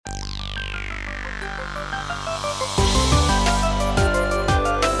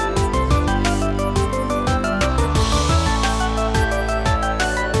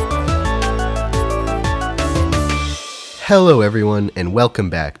Hello, everyone, and welcome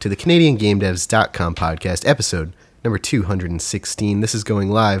back to the CanadianGameDevs.com podcast, episode number 216. This is going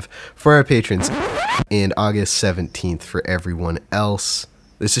live for our patrons and August 17th for everyone else.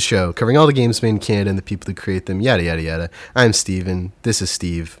 This is a show covering all the games made in Canada and the people who create them, yada, yada, yada. I'm Steven. This is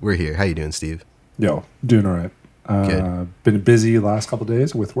Steve. We're here. How you doing, Steve? Yo, doing all right. Good. Been busy the last couple of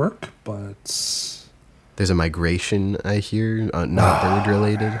days with work, but... There's a migration, I hear, not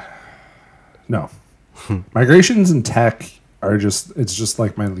bird-related. No. Migrations and tech are it's just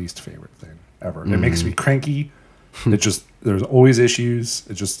like my least favorite thing ever. It makes me cranky. There's always issues.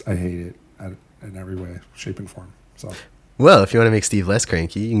 I hate it in every way, shape, and form. So, well, if you want to make Steve less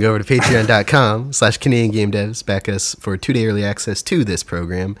cranky, you can go over to patreon.com/CanadianGameDevs, back us for 2-day early access to this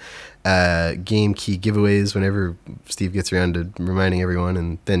program. Game key giveaways whenever Steve gets around to reminding everyone,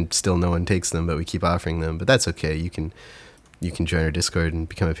 and then still no one takes them, but we keep offering them. But that's okay. You can join our Discord and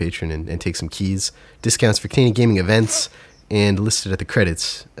become a patron and take some keys, discounts for Canadian gaming events, and listed at the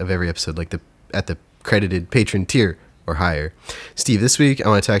credits of every episode, like at the credited patron tier or higher. Steve, this week I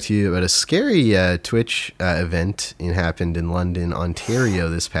want to talk to you about a scary Twitch event that happened in London, Ontario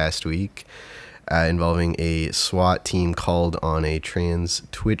this past week, involving a SWAT team called on a trans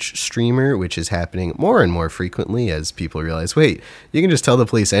Twitch streamer, which is happening more and more frequently as people realize, wait, you can just tell the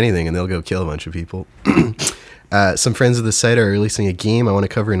police anything and they'll go kill a bunch of people. Some friends of the site are releasing a game I want to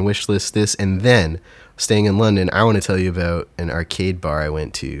cover and wishlist this, and then, staying in London, I want to tell you about an arcade bar I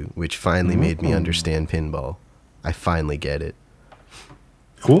went to, which finally made me understand pinball. I finally get it.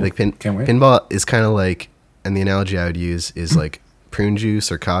 Cool. Like Can't wait. Pinball is kind of like, and the analogy I would use is like prune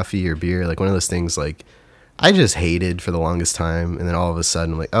juice or coffee or beer, like one of those things like I just hated for the longest time, and then all of a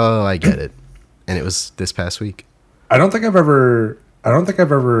sudden I'm like, oh, I get it. And it was this past week. I don't think I've ever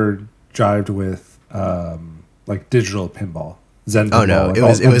jived with like digital pinball. Zen pinball. Oh no, like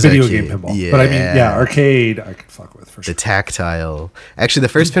it was video arcade. game pinball. Yeah. But I mean, yeah, arcade I could fuck with for sure. The tactile. Actually, the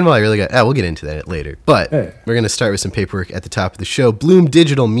first pinball I really got. We'll get into that later. But We're going to start with some paperwork at the top of the show. Bloom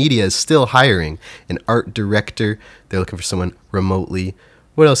Digital Media is still hiring an art director. They're looking for someone remotely.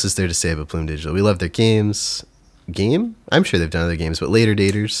 What else is there to say about Bloom Digital? We love their games. Game? I'm sure they've done other games, but Later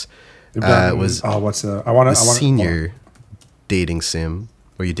Daters senior dating sim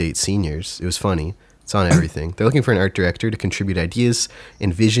where you date seniors. It was funny. It's on everything. They're looking for an art director to contribute ideas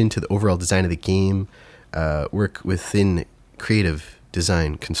and vision to the overall design of the game, work within creative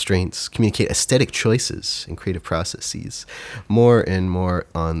design constraints, communicate aesthetic choices and creative processes. More and more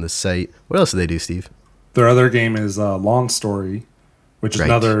on the site. What else do they do, Steve? Their other game is Lawn Story, which is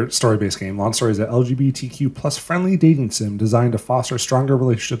another story-based game. Lawn Story is an LGBTQ plus friendly dating sim designed to foster stronger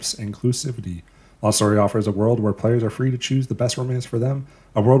relationships and inclusivity. Lawn Story offers a world where players are free to choose the best romance for them,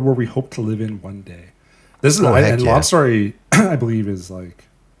 a world where we hope to live in one day. This is Lawn Story, I believe, is like,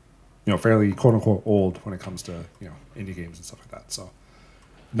 fairly quote unquote old when it comes to indie games and stuff like that. So,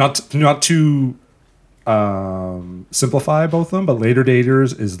 not to simplify both of them, but Later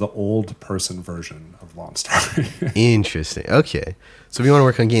Daters is the old person version of Lawn Story. Interesting. Okay, so if you want to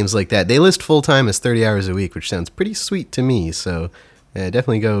work on games like that, they list full time as 30 hours a week, which sounds pretty sweet to me. So,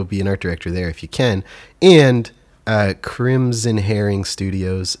 definitely go be an art director there if you can. And Crimson Herring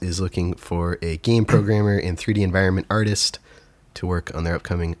Studios is looking for a game programmer and 3D environment artist to work on their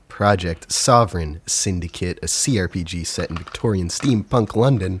upcoming project, Sovereign Syndicate, a CRPG set in Victorian steampunk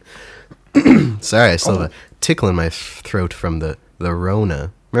London. Sorry, I still have a tickle in my throat from the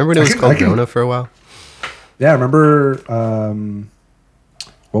Rona. Remember when it was called Rona for a while? Yeah, I remember.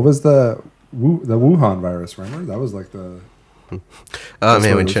 What was the Wuhan virus? Remember that was like the. Oh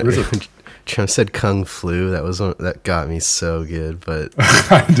man, when Trump said Kung Flu, that got me so good, but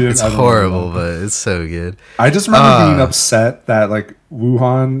it's horrible, but it's so good. I just remember being upset that like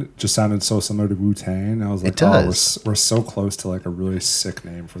Wuhan just sounded so similar to Wu-Tang. I was like, we're so close to like a really sick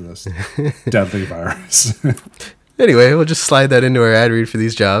name for this deadly virus. Anyway, we'll just slide that into our ad read for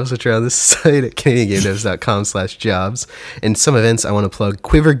these jobs, which are on this site at CanadianGameDevs.com/jobs. And some events I want to plug.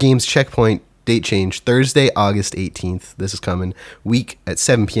 Quiver Games Checkpoint. Date change, Thursday, August 18th. This is coming. Week at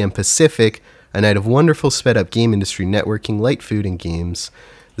 7 p.m. Pacific. A night of wonderful sped-up game industry networking, light food, and games.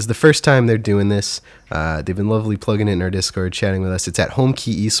 This is the first time they're doing this. They've been lovely plugging it in our Discord, chatting with us. It's at Home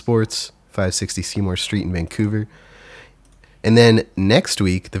Key Esports, 560 Seymour Street in Vancouver. And then next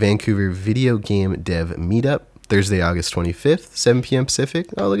week, the Vancouver Video Game Dev Meetup, Thursday, August 25th, 7 p.m. Pacific.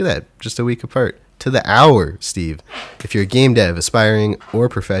 Oh, look at that. Just a week apart. To the hour, Steve. If you're a game dev, aspiring, or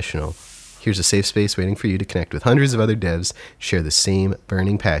professional, here's a safe space waiting for you to connect with hundreds of other devs, share the same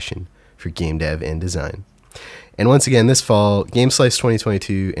burning passion for game dev and design. And once again, this fall, GameSlice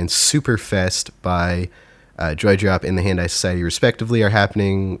 2022 and Superfest by Joy Drop and the Hand-Eye Society, respectively, are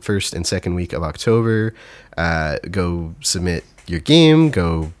happening first and second week of October. Go submit your game.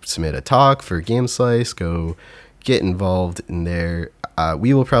 Go submit a talk for GameSlice. Go get involved in there.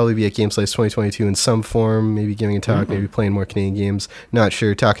 We will probably be at GameSlice 2022 in some form, maybe giving a talk, maybe playing more Canadian games. Not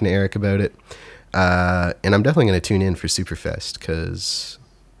sure, talking to Eric about it. And I'm definitely going to tune in for Superfest because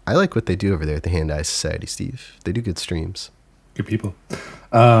I like what they do over there at the Hand-Eye Society, Steve. They do good streams. Good people.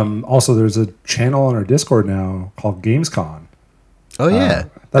 Also, there's a channel on our Discord now called Gamescom. Oh, yeah.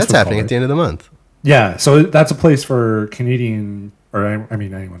 That's happening at the end of the month. Yeah, so that's a place for Canadian, or I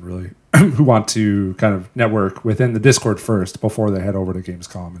mean anyone really, who want to kind of network within the Discord first before they head over to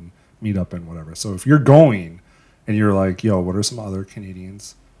Gamescom and meet up and whatever. So if you're going and you're like, yo, what are some other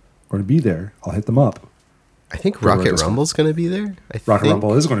Canadians going to be there? I'll hit them up. I think Rocket Rumble's going to be there. Rocket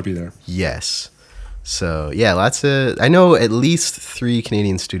Rumble is going to be there. Yes. So, yeah, I know at least 3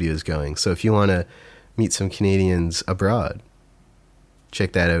 Canadian studios going. So if you want to meet some Canadians abroad,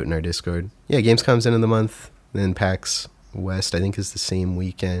 check that out in our Discord. Yeah, Gamescom's end of the month. Then PAX West, I think, is the same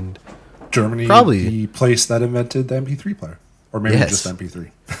weekend. Germany, probably the place that invented the MP3 player. Or maybe just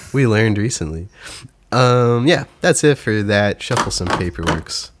MP3. We learned recently. Yeah, that's it for that. Shuffle some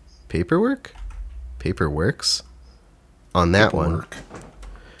paperworks. Paperworks on that one.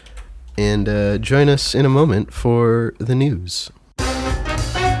 And join us in a moment for the news.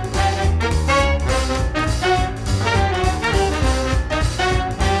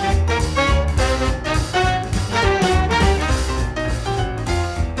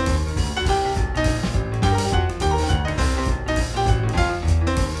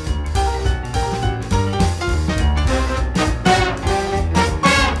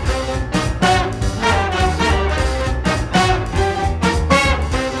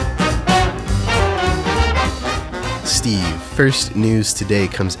 First news today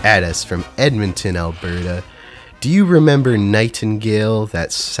comes at us from Edmonton, Alberta. Do you remember Nightingale, that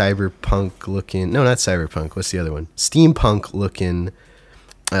cyberpunk looking... No, not cyberpunk. What's the other one? Steampunk looking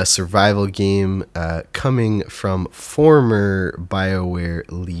survival game coming from former BioWare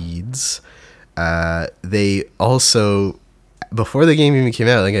leads. They also, before the game even came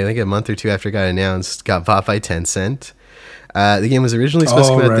out, like I think a month or two after it got announced, got bought by Tencent. The game was originally supposed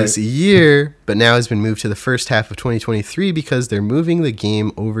to come out this year, but now has been moved to the first half of 2023 because they're moving the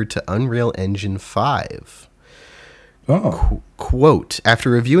game over to Unreal Engine 5. Quote, after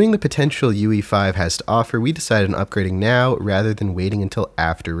reviewing the potential UE5 has to offer, we decided on upgrading now rather than waiting until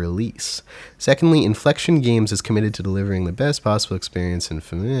after release. Secondly, Inflection Games is committed to delivering the best possible experience and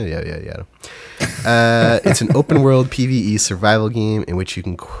it's an open-world PvE survival game in which you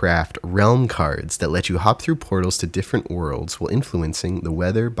can craft realm cards that let you hop through portals to different worlds while influencing the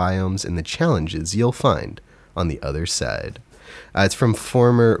weather, biomes, and the challenges you'll find on the other side. It's from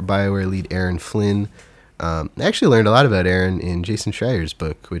former BioWare lead Aaron Flynn. I actually learned a lot about Aaron in Jason Schreier's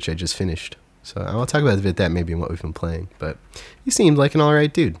book, which I just finished. So I'll talk about a bit that maybe in what we've been playing. But he seemed like an all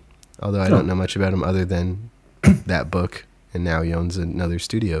right dude, although I don't know much about him other than that book. And now he owns another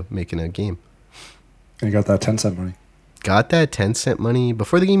studio making a game. And he got that Tencent money. Got that Tencent money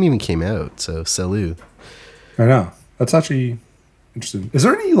before the game even came out. So salute. I know. That's actually interesting. Is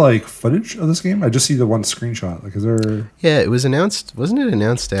there any footage of this game? I just see the one screenshot. Is there? Yeah, it was announced. Wasn't it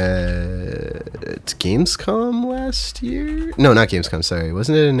announced at Gamescom last year? No, not Gamescom. Sorry,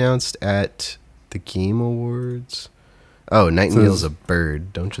 wasn't it announced at the Game Awards? Oh, Nightingale's a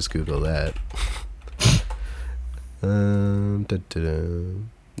bird. Don't just Google that.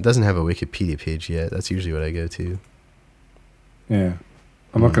 It doesn't have a Wikipedia page yet. That's usually what I go to. Yeah,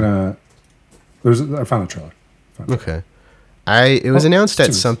 I'm looking at. I found a trailer. Okay. It was announced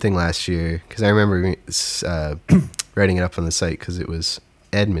at something last year because I remember writing it up on the site because it was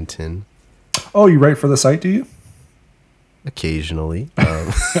Edmonton. Oh, you write for the site, do you? Occasionally.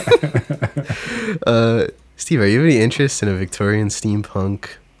 Steve, are you any interest in a Victorian steampunk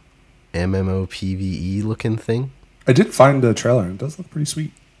MMO PvE looking thing? I did find the trailer. It does look pretty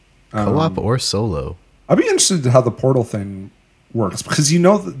sweet. Co-op or solo? I'd be interested in how the portal thing works because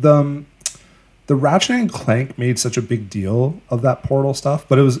the Ratchet and Clank made such a big deal of that portal stuff,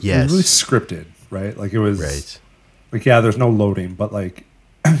 but it was really scripted, right? It was there's no loading, but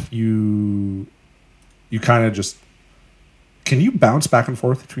you kind of just, can you bounce back and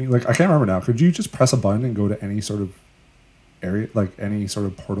forth between, I can't remember now. Could you just press a button and go to any sort of area, any sort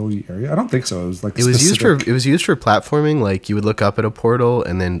of portal-y area? I don't think so. It was it was used for platforming. You would look up at a portal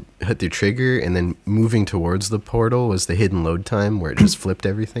and then hit the trigger, and then moving towards the portal was the hidden load time where it just flipped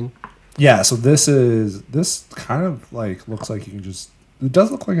everything. Yeah, so this kind of looks like you can just it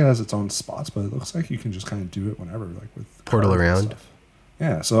does look like it has its own spots, but it looks like you can just kind of do it whenever, like with portal around.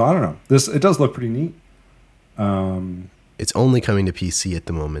 Yeah, so I don't know. It does look pretty neat. It's only coming to PC at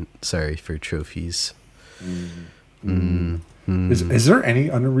the moment. Sorry for trophies. Is there any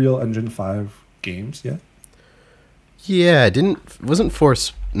Unreal Engine 5 games yet? Yeah, wasn't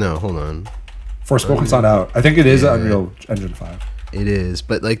Force. No, hold on. Forspoken's not out. I think it is Unreal Engine 5. It is,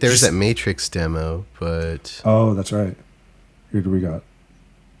 but like there was that Matrix demo, but oh, that's right. Here do we got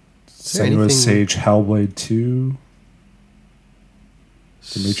Senua's Sage, Hellblade 2,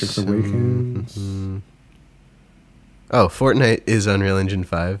 The Matrix Awakens. Oh, Fortnite is Unreal Engine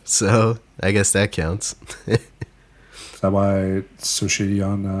 5, so I guess that counts. Is that why it's so shitty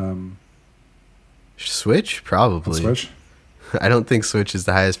on Switch? Probably. On Switch? I don't think Switch is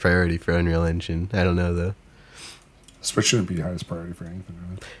the highest priority for Unreal Engine. I don't know, though. Switch shouldn't be the highest priority for anything,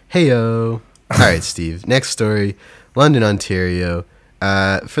 really. Hey-o. All right, Steve. Next story. London, Ontario.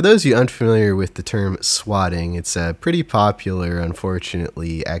 For those of you unfamiliar with the term swatting, it's a pretty popular,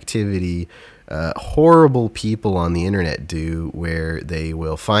 unfortunately, activity horrible people on the internet do, where they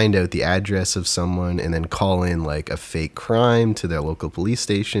will find out the address of someone and then call in like a fake crime to their local police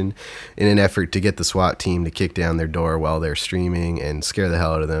station in an effort to get the SWAT team to kick down their door while they're streaming and scare the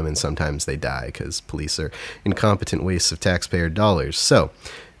hell out of them. And sometimes they die because police are incompetent wastes of taxpayer dollars. So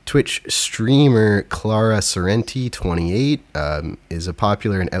Twitch streamer Clara Sorrenti, 28, is a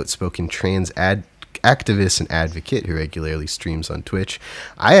popular and outspoken trans activist and advocate who regularly streams on Twitch.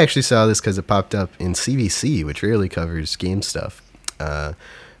 I actually saw this because it popped up in CBC, which rarely covers game stuff.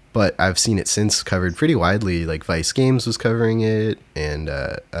 But I've seen it since covered pretty widely. Like Vice Games was covering it, and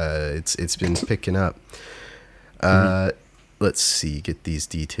it's been picking up. Let's see, get these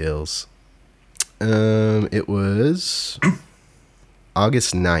details. It was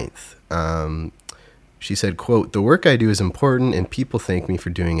August 9th. She said, quote, "The work I do is important and people thank me for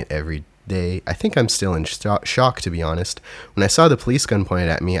doing it every day. I think I'm still in shock, to be honest. When I saw the police gun pointed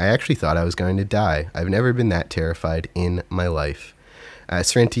at me, I actually thought I was going to die. I've never been that terrified in my life."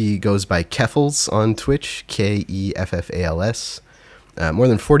 Sorrenti goes by Keffals on Twitch, Keffals. More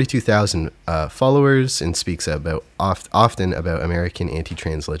than 42,000 followers, and speaks often about American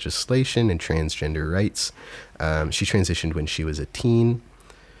anti-trans legislation and transgender rights. She transitioned when she was a teen.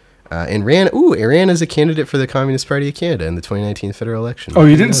 And ran as a candidate for the Communist Party of Canada in the 2019 federal election. Oh,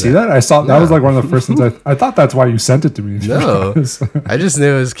 you didn't see that? I saw that was like one of the first things I thought that's why you sent it to me. No, I just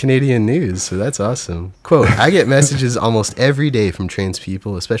knew it was Canadian news, so that's awesome. Quote, "I get messages almost every day from trans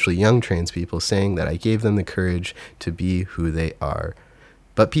people, especially young trans people, saying that I gave them the courage to be who they are.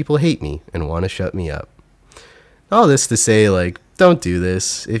 But people hate me and want to shut me up." All this to say, like, don't do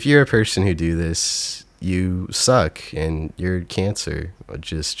this. If you're a person who do this, you suck and you're cancer,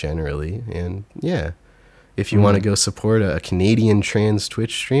 just generally. And yeah, if you want to go support a Canadian trans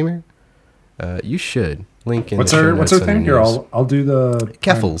Twitch streamer, you should. Link in what's her thing here? I'll do the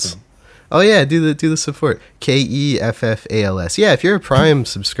Keffals. Oh yeah, do the support. Keffals. Yeah, if you're a Prime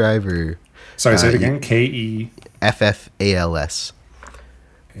subscriber. Sorry, say it again. Keffals.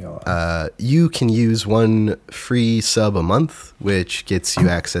 You can use one free sub a month, which gets you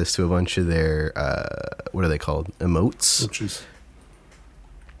access to a bunch of their what are they called? Emotes. Which is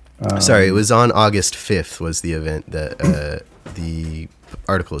sorry, it was on August 5th was the event that the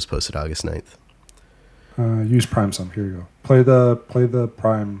article was posted August 9th. Use Prime sound. Here you go. Play the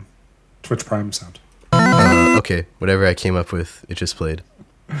Prime Twitch Prime sound. Okay, whatever I came up with, it just played.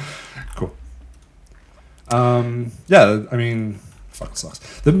 Cool. Yeah, I mean, fuck sucks.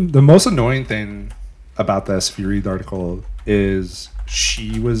 The most annoying thing about this, if you read the article, is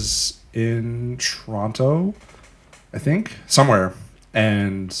she was in Toronto, I think, somewhere,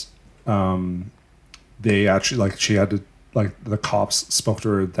 and they actually, like, she had to, like, the cops spoke to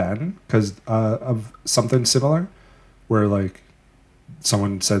her then because of something similar, where, like,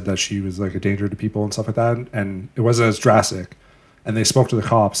 someone said that she was, like, a danger to people and stuff like that, and it wasn't as drastic, and they spoke to the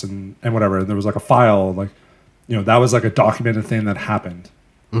cops and whatever, and there was, like, a file, like, you know, that was like a documented thing that happened.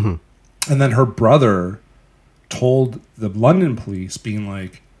 Mm-hmm. And then her brother told the London police, being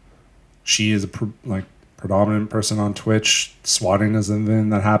like, she is a predominant person on Twitch. Swatting is a thing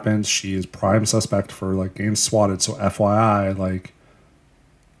that happens. She is prime suspect for like getting swatted. So FYI, like,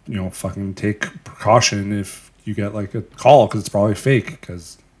 you know, fucking take precaution if you get like a call, because it's probably fake,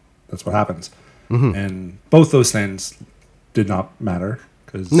 because that's what happens. Mm-hmm. And both those things did not matter.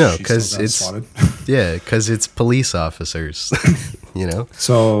 No, because it's police officers, you know.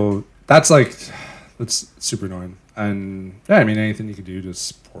 So that's super annoying. And yeah, I mean, anything you could do to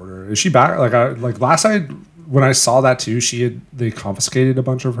support her. Is she back? Like last night when I saw that too, they confiscated a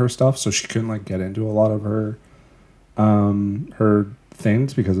bunch of her stuff, so she couldn't like get into a lot of her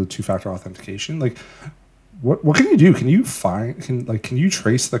things because of two-factor authentication. Like, what can you do? Can you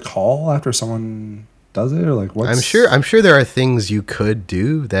trace the call after someone does it, or like what's... I'm sure there are things you could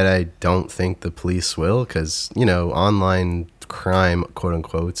do that I don't think the police will, because online crime, quote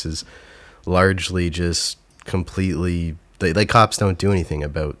unquote, is largely just completely... Like, cops don't do anything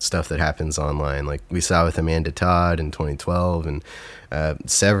about stuff that happens online. Like we saw with Amanda Todd in 2012 and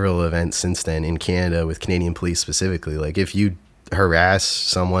several events since then in Canada with Canadian police specifically. Like, if you harass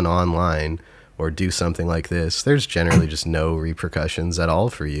someone online or do something like this, there's generally just no repercussions at all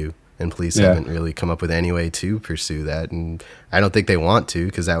for you. And police haven't really come up with any way to pursue that. And I don't think they want to,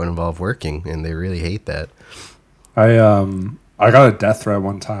 because that would involve working, and they really hate that. I got a death threat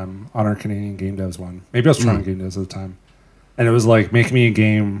one time on our Canadian Game Devs one. Maybe I was trying Game Devs at the time. And it was like, make me a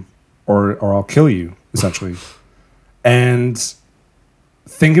game or I'll kill you, essentially. And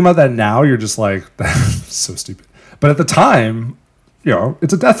thinking about that now, you're just like, that's so stupid. But at the time,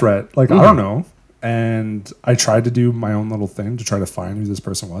 it's a death threat. Like, I don't know. And I tried to do my own little thing to try to find who this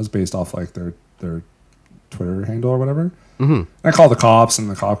person was based off like their Twitter handle or whatever. And I called the cops,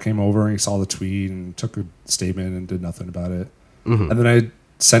 and the cop came over and he saw the tweet and took a statement and did nothing about it. And then I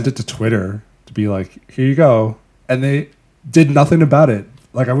sent it to Twitter to be like, here you go. And they did nothing about it.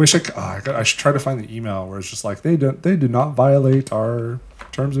 Like, I wish I should try to find the email where it's just like, they do not violate our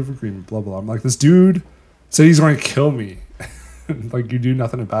terms of agreement, blah, blah. I'm like, this dude said he's going to kill me. Like, you do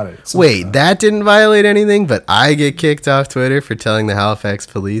nothing about it. So wait, that didn't violate anything, but I get kicked off Twitter for telling the Halifax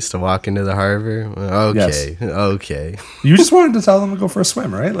police to walk into the harbor? Okay, yes. Okay. You just wanted to tell them to go for a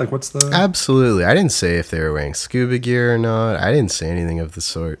swim, right? Like, what's the... Absolutely. I didn't say if they were wearing scuba gear or not. I didn't say anything of the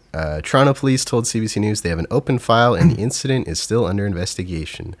sort. Toronto police told CBC News they have an open file and the incident is still under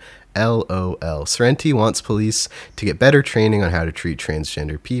investigation. LOL. Sorrenti wants police to get better training on how to treat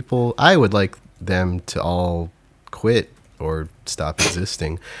transgender people. I would like them to all quit or stop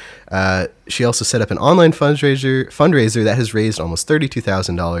existing. She also set up an online fundraiser that has raised almost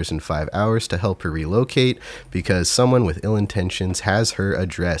 $32,000 in 5 hours to help her relocate because someone with ill intentions has her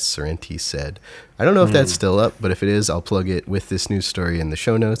address, Sorrenti said. I don't know if that's still up, but if it is, I'll plug it with this news story in the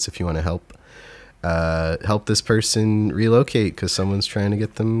show notes if you want to help this person relocate because someone's trying to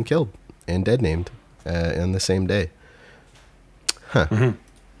get them killed and dead named on the same day. Trying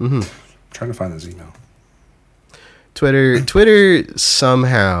to find this email. Twitter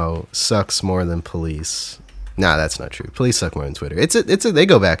somehow sucks more than police. Nah, that's not true. Police suck more than Twitter. They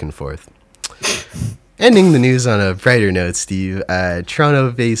go back and forth. Ending the news on a brighter note, Steve.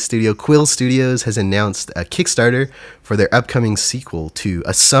 Toronto-based studio Quill Studios has announced a Kickstarter for their upcoming sequel to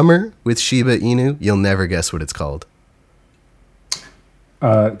A Summer with Shiba Inu. You'll never guess what it's called.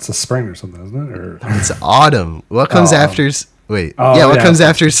 It's a spring or something, isn't it? Or it's autumn. What comes after? Wait. What comes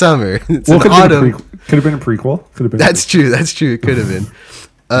after summer? It's an autumn. Could have been a prequel. That's true. It could have been.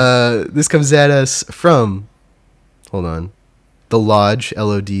 This comes at us from, hold on, The Lodge,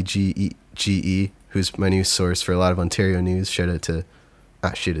 LODGE, who's my news source for a lot of Ontario news. Shout out to,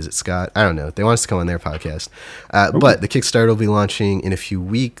 is it Scott? I don't know. They want us to come on their podcast. But the Kickstarter will be launching in a few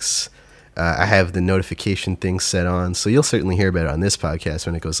weeks. I have the notification thing set on, so you'll certainly hear about it on this podcast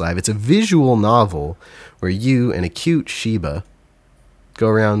when it goes live. It's a visual novel where you and a cute Shiba go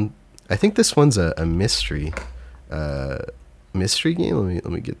around. I think this one's a mystery game. Let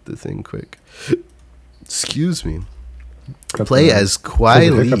me get the thing quick. Excuse me. Play as Kwai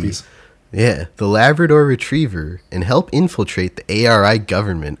Lee, the Labrador Retriever, and help infiltrate the ARI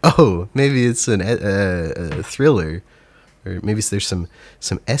government. Oh, maybe it's a thriller. Or maybe there's some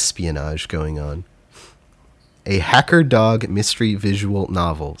espionage going on. A hacker dog mystery visual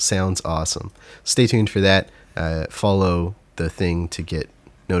novel. Sounds awesome. Stay tuned for that. Follow the thing to get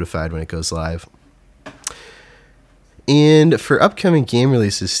notified when it goes live. And for upcoming game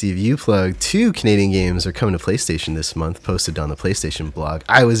releases, Steve, you plugged 2 Canadian games are coming to PlayStation this month, posted on the PlayStation blog.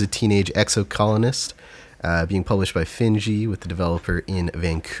 I Was a Teenage Exocolonist, being published by Finji with the developer in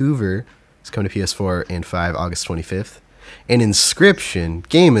Vancouver. It's coming to PS4 and 5 August 25th. And Inscription,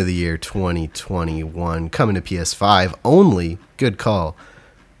 Game of the Year 2021, coming to PS5 only. Good call.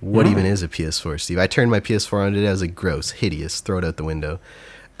 What even is a PS4, Steve? I turned my PS4 on today. I was like, gross, hideous. Throw it out the window.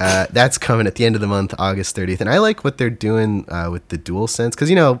 That's coming at the end of the month, August 30th. And I like what they're doing with the DualSense.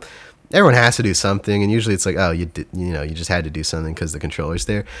 Because, everyone has to do something. And usually it's like, oh, you just had to do something because the controller's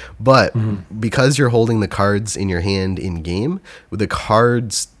there. But because you're holding the cards in your hand in-game, the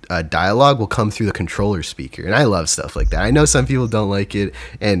cards... dialogue will come through the controller speaker, and I love stuff like that. I know some people don't like it,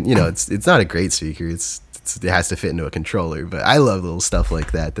 and it's not a great speaker. It has to fit into a controller, but I love little stuff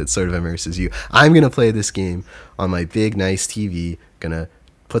like that sort of immerses you. I'm gonna play this game on my big nice TV. Gonna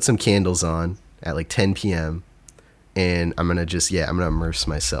put some candles on at like 10 p.m. and I'm gonna immerse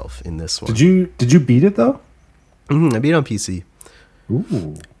myself in this one. Did you beat it though? I beat it on PC.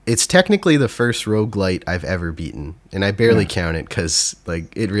 Ooh. It's technically the first roguelite I've ever beaten, and I barely count it because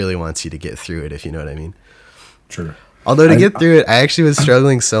like it really wants you to get through it, if you know what I mean. True. Although to get through it, I actually was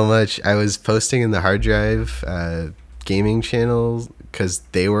struggling so much. I was posting in the hard drive gaming channel because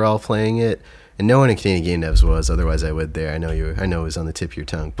they were all playing it, and no one in Canadian Game Devs was. Otherwise, I would there. I know it was on the tip of your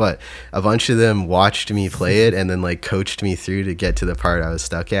tongue, but a bunch of them watched me play it and then like coached me through to get to the part I was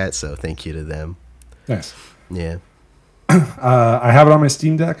stuck at. So thank you to them. Nice. Yeah. I have it on my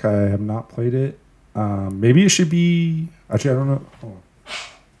Steam Deck. I have not played it. Maybe it should be. Actually, I don't know. Hold on.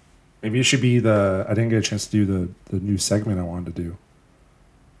 Maybe it should be I didn't get a chance to do the new segment I wanted to do,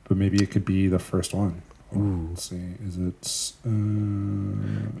 but maybe it could be the first one. Ooh. Let's see. Is it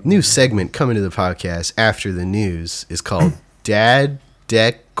new segment coming to the podcast after the news is called Dad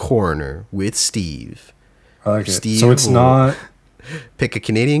Deck Corner with Steve. I like it. Steve, so it's not. Pick a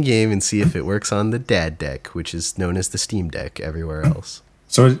Canadian game and see if it works on the Dad Deck, which is known as the Steam Deck everywhere else.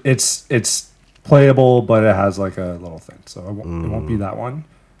 So it's playable, but it has like a little thing. So it won't be that one.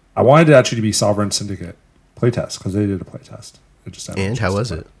 I wanted it actually to be Sovereign Syndicate playtest because they did a playtest. And how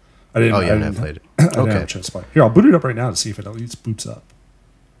was it? I didn't. Oh, you haven't played it. I didn't have a chance to play. Here, I'll boot it up right now to see if it at least boots up.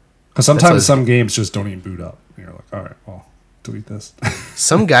 Because sometimes some games just don't even boot up. And you're like, all right, well, delete this.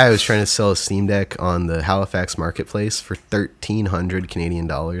 Some guy was trying to sell a Steam Deck on the Halifax marketplace for $1,300 Canadian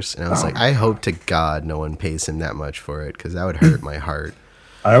dollars, and I was I hope to God no one pays him that much for it because that would hurt my heart.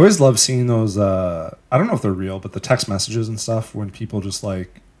 I always love seeing those. I don't know if they're real, but the text messages and stuff when people just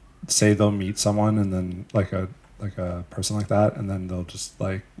like say they'll meet someone and then like a person like that, and then they'll just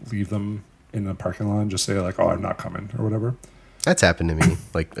like leave them in a parking lot and just say like, "Oh, I'm not coming" or whatever. That's happened to me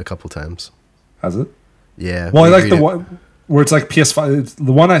like a couple times. Has it? Yeah. Well, I like the one where it's like PS5.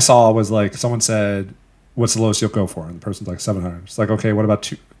 The one I saw was like someone said, "What's the lowest you'll go for?" And the person's like 700. It's like, okay, what about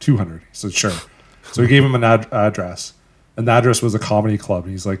 200? He said, sure. So we gave him an address. And the address was a comedy club.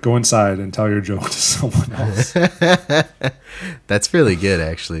 And he's like, go inside and tell your joke to someone else. That's really good,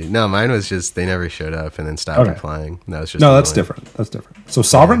 actually. No, mine was just they never showed up and then stopped replying. That was just that's different. That's different. So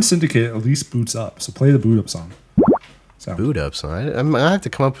Sovereign Syndicate at least boots up. So play the boot up song. So. Boot up song? I'm going to have to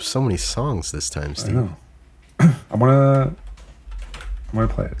come up with so many songs this time, Steve. I know. I'm gonna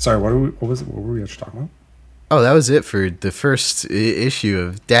play it. Sorry, what was it? What were we actually talking about? Oh, that was it for the first issue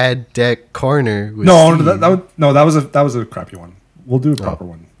of Dad Deck Corner. With that was a crappy one. We'll do a proper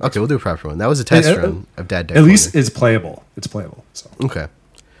one. Okay, we'll do a proper one. That was a test run of Dad Deck. At least it's playable. It's playable. So okay.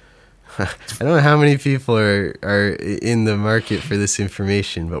 I don't know how many people are in the market for this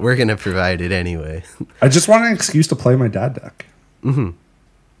information, but we're gonna provide it anyway. I just want an excuse to play my Dad Deck. Mm-hmm. You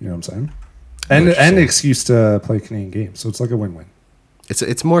know what I'm saying? And an excuse to play Canadian games. So it's like a win-win.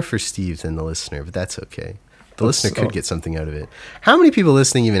 It's more for Steve than the listener, but that's okay. The listener could get something out of it. How many people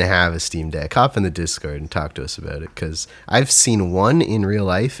listening even have a Steam Deck? Hop in the Discord and talk to us about it, because I've seen one in real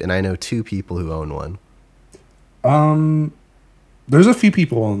life, and I know 2 people who own one. There's a few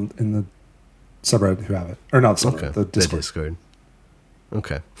people in the subreddit who have it. Or not the subreddit, the Discord. The Discord.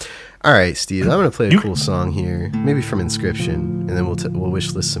 Okay. All right, Steve, I'm going to play a cool song here, maybe from Inscription, and then we'll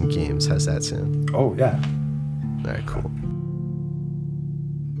wish list some games. How's that sound? Oh, yeah. All right, cool.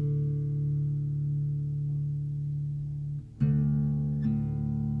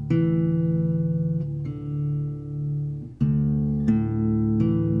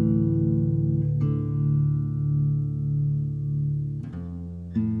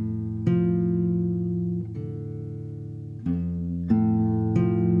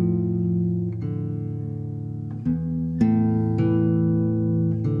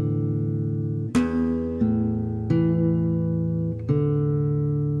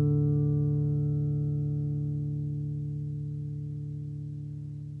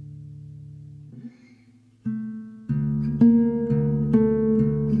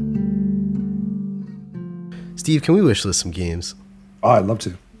 Steve, can we wish list some games? Oh, I'd love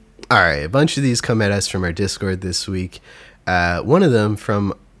to. All right, a bunch of these come at us from our Discord this week. One of them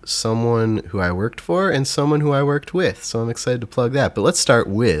from someone who I worked for and someone who I worked with, so I'm excited to plug that. But let's start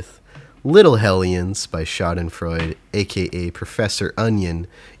with Little Hellions by Schadenfreude, a.k.a. Professor Onion,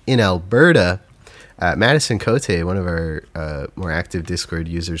 in Alberta. Madison Cote, one of our more active Discord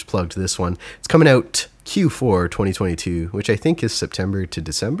users, plugged this one. It's coming out Q4 2022, which I think is September to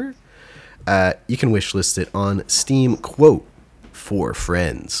December. You can wishlist it on Steam. Quote, 4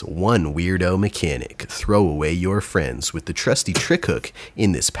 friends, 1 weirdo mechanic. Throw away your friends with the trusty trick hook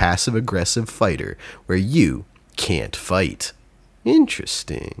in this passive-aggressive fighter where you can't fight.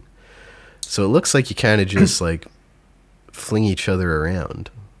 Interesting. So it looks like you kind of just like fling each other around.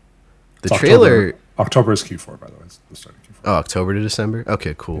 The trailer October is Q4, by the way. It's the start of Q4. Oh, October to December?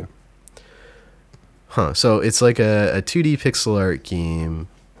 Okay, cool. Yeah. Huh. So it's like a 2D pixel art game,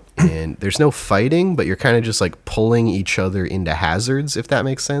 and there's no fighting, but you're kind of just like pulling each other into hazards, if that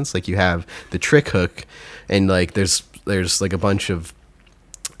makes sense. Like you have the trick hook, and like there's like a bunch of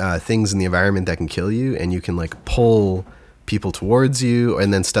things in the environment that can kill you, and you can like pull people towards you,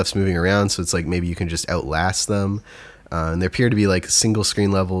 and then stuff's moving around, so it's like maybe you can just outlast them. And there appear to be like single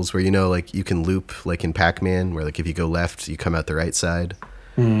screen levels where, you know, like you can loop like in Pac-Man, where like if you go left, you come out the right side.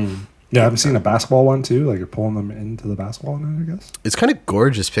 Yeah, I've seen a basketball one too. Like you're pulling them into the basketball net, I guess. It's kind of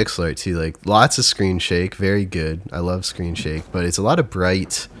gorgeous pixel art too. Like lots of screen shake, very good. I love screen shake, but it's a lot of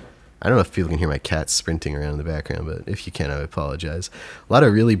bright. I don't know if people can hear my cat sprinting around in the background, but if you can, I apologize. A lot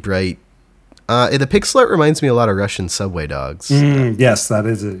of really bright. The pixel art reminds me a lot of Russian subway dogs. Yes, that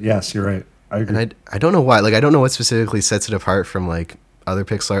is it. Yes, you're right. I agree. And I don't know why. Like I don't know what specifically sets it apart from like other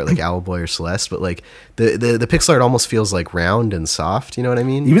pixel art like Owlboy or Celeste, but like the pixel art almost feels like round and soft. You know what I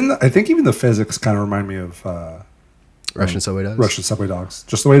mean? I think even the physics kind of remind me of Russian subway dogs. Russian subway dogs.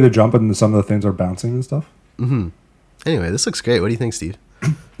 Just the way they're jumping and some of the things are bouncing and stuff. Anyway, this looks great. What do you think, Steve?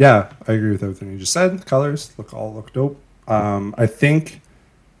 Yeah, I agree with everything you just said. Colors look dope. I think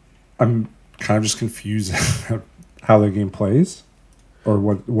I'm kind of just confused how the game plays or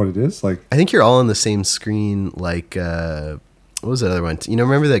what it is. Like I think you're all on the same screen. Like what was that other one? You know,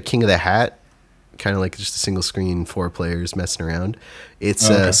 remember the King of the Hat? Kind of like just a single screen, 4 players messing around. It's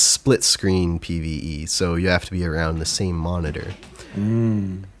a split screen PvE, so you have to be around the same monitor.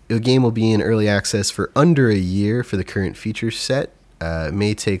 The game will be in early access for under a year for the current feature set. It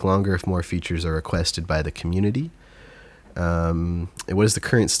may take longer if more features are requested by the community. What is the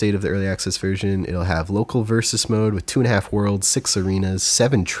current state of the early access version? It'll have local versus mode with 2.5 worlds, 6 arenas,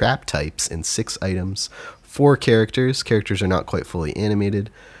 7 trap types, and 6 items. 4 characters. Characters are not quite fully animated.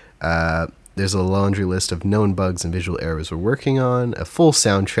 There's a laundry list of known bugs and visual errors we're working on. A full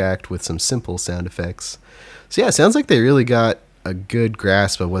soundtrack with some simple sound effects. So yeah, it sounds like they really got a good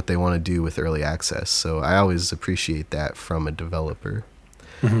grasp of what they want to do with early access. So I always appreciate that from a developer.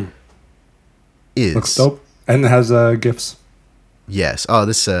 Looks dope. And it has GIFs. Yes. Oh,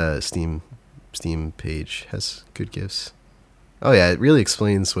 this Steam page has good GIFs. Oh yeah, it really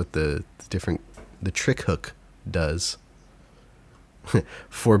explains what the trick hook does.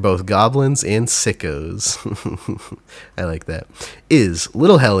 For both goblins and sickos. I like that. Is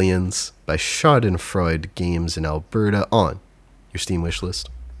Little Hellions by Schadenfreude Games in Alberta on your Steam wish list?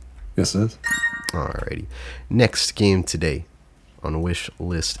 Yes, it is. Alrighty. Next game today on wish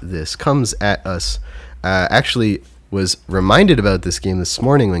list. This comes at us. Actually was reminded about this game this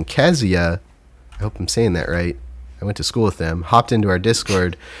morning when Kazuya, I hope I'm saying that right, I went to school with them, hopped into our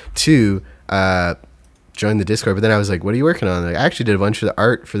Discord to join the Discord, but then I was like, what are you working on? I actually did a bunch of the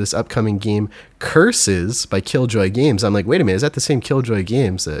art for this upcoming game, Curses by Killjoy Games. I'm like, wait a minute, is that the same Killjoy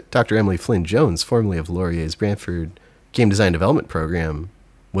Games that Dr. Emily Flynn Jones, formerly of Laurier's Brantford Game Design Development Program,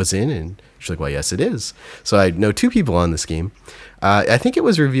 was in? And she's like, well, yes, it is. So I know 2 people on this game. I think it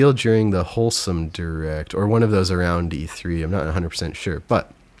was revealed during the Wholesome Direct or one of those around E3. I'm not 100% sure.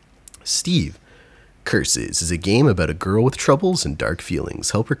 But Steve, Curses is a game about a girl with troubles and dark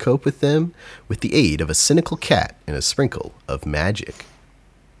feelings. Help her cope with them with the aid of a cynical cat and a sprinkle of magic.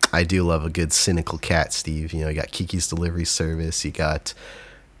 I do love a good cynical cat, Steve. You know, you got Kiki's Delivery Service. You got,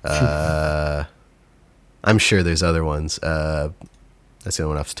 I'm sure there's other ones. That's the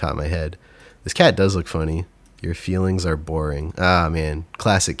only one off the top of my head. This cat does look funny. Your feelings are boring. Ah, man.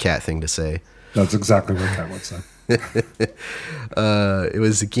 Classic cat thing to say. That's exactly what cat would say. It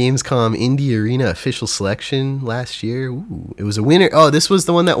was the Gamescom Indie Arena official selection last year. Ooh, it was a winner. Oh, this was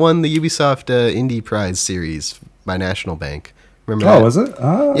the one that won the Ubisoft Indie Prize series by National Bank. Remember that? Oh, was it?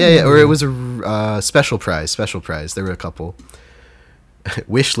 Oh. Yeah. Or it was a special prize. There were a couple.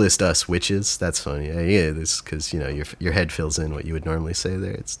 Wishlist us witches. That's funny. Yeah, this because you know your head fills in what you would normally say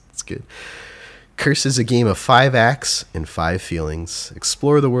there. It's good. Curse is a game of 5 acts and 5 feelings.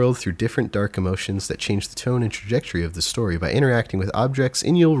 Explore the world through different dark emotions that change the tone and trajectory of the story by interacting with objects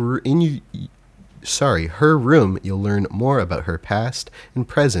in her room. You'll learn more about her past and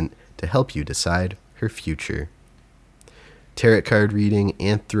present to help you decide her future. Tarot card reading,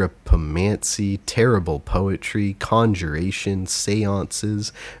 anthropomancy, terrible poetry, conjuration,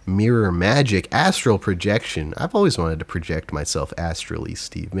 seances, mirror magic, astral projection. I've always wanted to project myself astrally,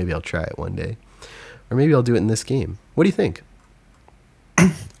 Steve. Maybe I'll try it one day. Or maybe I'll do it in this game. What do you think?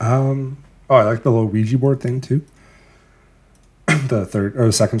 I like the little Ouija board thing too.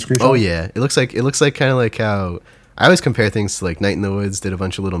 The second screenshot. Oh yeah, it looks like kind of like how I always compare things to like Night in the Woods did a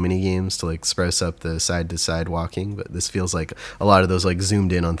bunch of little mini games to like spice up the side to side walking, but this feels like a lot of those like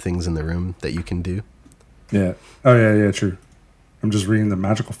zoomed in on things in the room that you can do. Yeah. Oh yeah, true. I'm just reading the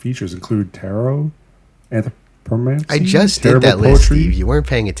magical features include tarot, anthropomancy. I just did that list, Steve. You weren't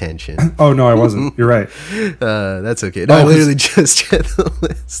paying attention. Oh no, I wasn't. You're right. That's okay. No, I literally just checked the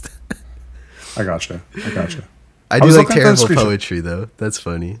list. I gotcha. I do like terrible poetry though. That's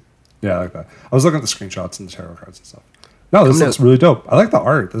funny. Yeah, I like that. I was looking at the screenshots and the tarot cards and stuff. No, this looks really dope. I like the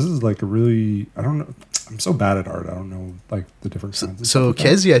art. This is like a really, I don't know. I'm so bad at art. I don't know like the different kinds. So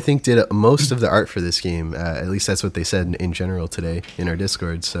Kezi, I think, did most of the art for this game. At least that's what they said in general today in our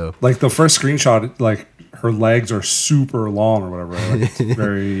Discord. So like the first screenshot, like her legs are super long or whatever. Like, it's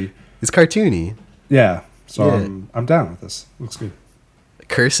very. It's cartoony. Yeah. So yeah. I'm down with this. Looks good.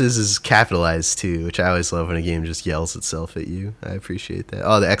 Curses is capitalized too, which I always love when a game just yells itself at you. I appreciate that.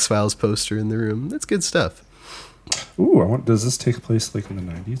 Oh, the X-Files poster in the room. That's good stuff. Ooh, does this take place like in the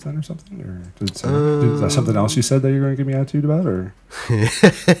 90s then or something? Or is that something else you said that you're going to give me attitude about? Or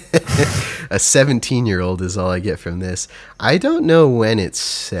a 17-year-old is all I get from this. I don't know when it's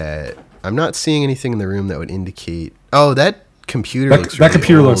set. I'm not seeing anything in the room that would indicate. Oh, that computer looks really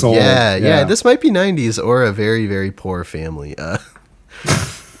computer old. Looks old. Yeah. This might be 90s or a very, very poor family.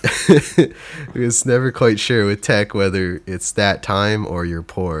 It's never quite sure with tech whether it's that time or you're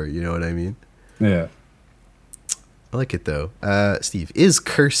poor. You know what I mean? Yeah. I like it though. Steve, is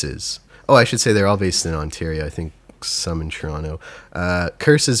Curses? Oh, I should say they're all based in Ontario. I think some in Toronto.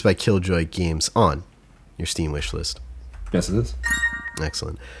 Curses by Killjoy Games on your Steam wish list. Yes, it is.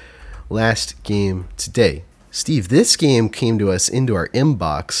 Excellent. Last game today. Steve, this game came to us into our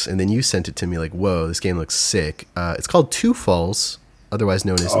inbox, and then you sent it to me like, whoa, this game looks sick. It's called Two Falls, otherwise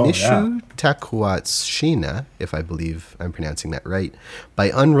known as Nishu Takuatshina, if I believe I'm pronouncing that right,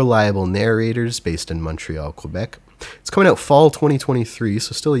 by unreliable narrators based in Montreal, Quebec. It's coming out fall 2023,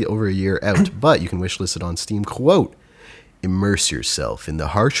 so still over a year out, but you can wishlist it on Steam. Quote, immerse yourself in the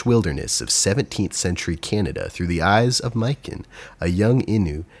harsh wilderness of 17th century Canada through the eyes of Maiken, a young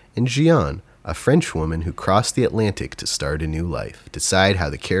Innu, and Jian, a French woman who crossed the Atlantic to start a new life. Decide how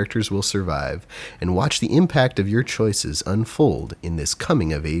the characters will survive, and watch the impact of your choices unfold in this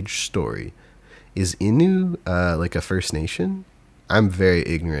coming-of-age story. Is Innu like a First Nation? I'm very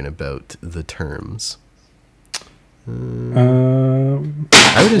ignorant about the terms. I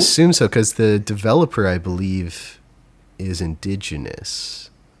would assume so, because the developer, I believe, is Indigenous.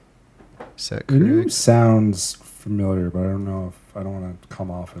 Is that correct? Innu sounds familiar, but I don't know if I don't want to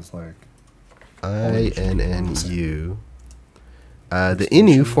come off as like INNU. The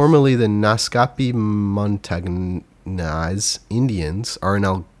Innu, formerly the Naskapi Montagnais Indians, are an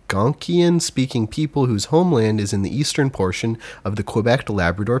Algonquian-speaking people whose homeland is in the eastern portion of the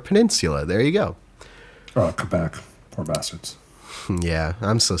Quebec-Labrador Peninsula. There you go. Oh, Quebec. Poor bastards. Yeah,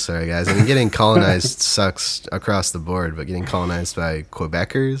 I'm so sorry, guys. I mean, getting colonized sucks across the board, but getting colonized by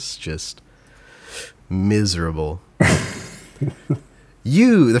Quebecers, just miserable.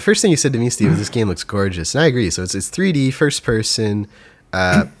 The first thing you said to me, Steve, is this game looks gorgeous, and I agree. So it's 3D, first person.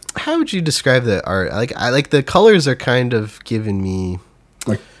 How would you describe the art? I like the colors are kind of giving me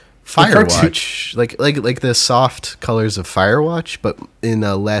like Firewatch, like the soft colors of Firewatch, but in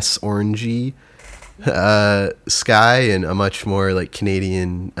a less orangey sky and a much more like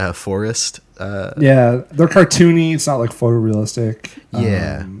Canadian forest. Yeah, they're cartoony. It's not like photorealistic.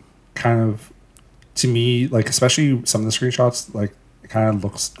 Yeah, kind of to me, like especially some of the screenshots, like it kind of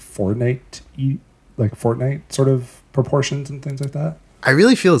looks Fortnite sort of proportions and things like that. I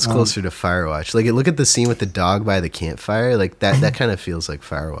really feel it's closer to Firewatch. Like, look at the scene with the dog by the campfire. Like that kind of feels like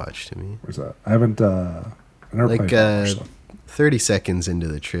Firewatch to me. Where's that? I never played Firewatch, so. 30 seconds into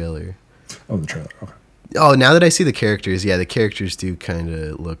the trailer. Oh, the trailer. Okay. Oh, now that I see the characters, yeah, the characters do kind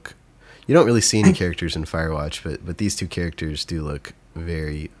of look. You don't really see any characters in Firewatch, but these two characters do look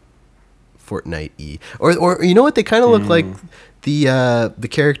very Fortnite-y. Or you know what? They kind of look like the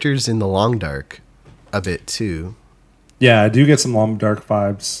characters in The Long Dark a bit too. Yeah, I do get some Long Dark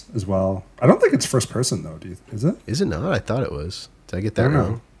vibes as well. I don't think it's first person though. Is it? Is it not? I thought it was. Did I get that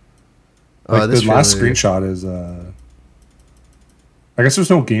wrong? Oh, this last screenshot is. I guess there's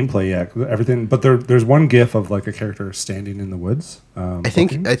no gameplay yet. Everything, but there's one GIF of like a character standing in the woods. I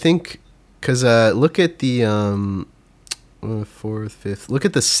think because look at the fourth, fifth. Look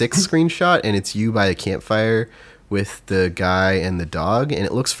at the sixth screenshot, and it's you by a campfire with the guy and the dog, and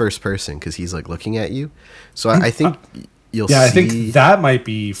it looks first person because he's like looking at you. So I think you'll see. Yeah, I think that might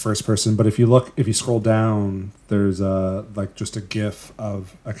be first person. But if you scroll down, there's like just a GIF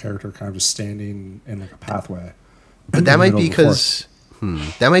of a character kind of just standing in like a pathway. But that might be because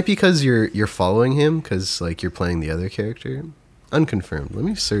That might be because you're following him, because like you're playing the other character. Unconfirmed. Let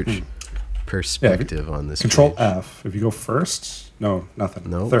me search perspective on this. Control page. F. If you go first, no, nothing.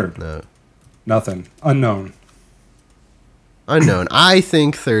 No, Third, no, nothing. Unknown. unknown. I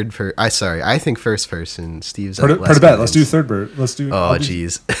think I think first person. Steve's Part of bet. Let's do third bird. Let's do. Oh,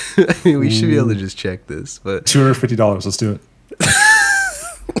 jeez. We should be able to just check this, but $250. Let's do it.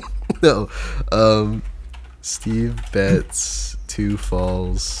 no. Steve bets Two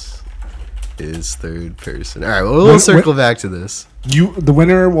Falls is third person. All right, well, we'll circle back to this. The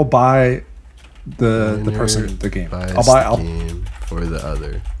winner will buy the person the game. I'll buy the game for the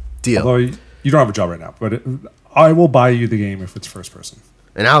other. Deal. Although you don't have a job right now, but I will buy you the game if it's first person.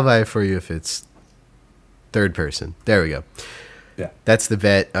 And I'll buy it for you if it's third person. There we go. Yeah. That's the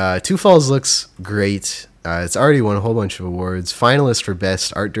bet. Two Falls looks great. It's already won a whole bunch of awards. Finalist for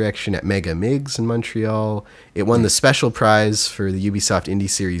Best Art Direction at Mega Migs in Montreal. It won the special prize for the Ubisoft Indie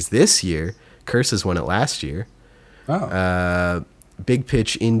Series this year. Curses won it last year. Oh. Big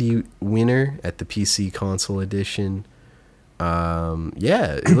Pitch Indie winner at the PC Console Edition.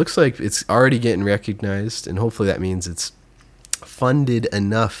 It looks like it's already getting recognized, and hopefully that means it's funded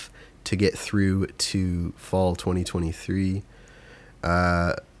enough to get through to fall 2023.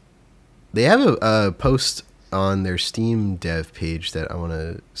 They have a post on their Steam dev page that I want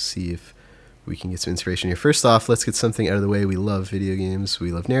to see if we can get some inspiration here. First off, let's get something out of the way. We love video games.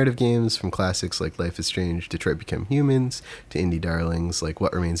 We love narrative games, from classics like Life is Strange, Detroit Become Humans, to indie darlings like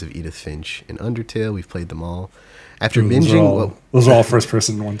What Remains of Edith Finch and Undertale. We've played them all. After binging... Those are all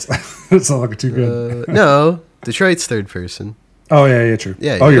first-person ones. It's not looking too good. No, Detroit's third person. Oh, yeah, true.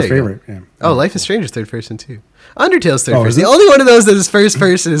 Yeah, oh, your favorite. Yeah. Oh, Life is Strange is third person, too. Undertale's third person. The only one of those that is first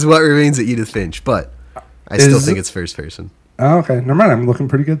person is What Remains of Edith Finch, but I still think it's first person. Oh, okay. Never mind. I'm looking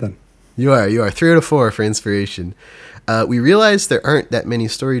pretty good then. You are. 3 out of 4 for inspiration. We realize there aren't that many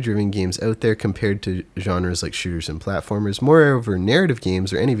story-driven games out there compared to genres like shooters and platformers. Moreover, narrative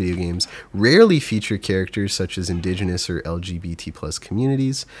games or any video games rarely feature characters such as indigenous or LGBT plus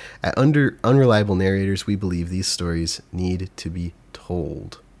communities. At Unreliable Narrators, we believe these stories need to be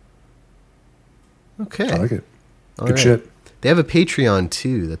told. Okay. I like it. Good shit. They have a Patreon,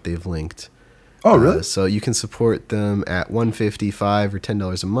 too, that they've linked. Oh, really? So you can support them at $1.55 or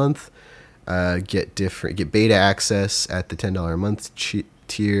 $10 a month. Get beta access at the $10 a month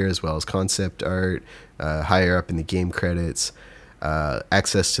tier, as well as concept art, higher up in the game credits,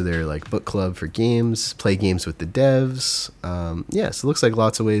 access to their book club for games, play games with the devs. So it looks like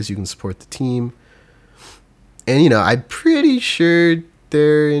lots of ways you can support the team. And I'm pretty sure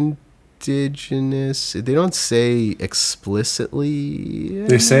they're indigenous. They don't say explicitly.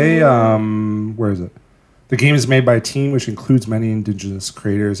 They say where is it? The game is made by a team which includes many indigenous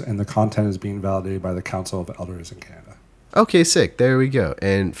creators, and the content is being validated by the Council of Elders in Canada. Okay, sick. There we go.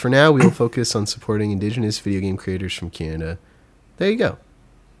 And for now, we'll focus on supporting indigenous video game creators from Canada. There you go.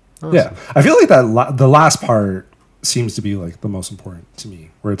 Awesome. Yeah, I feel like that the last part seems to be the most important to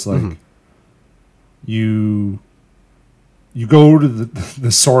me, where it's you go to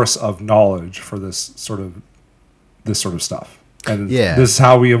the source of knowledge for this sort of stuff, and this is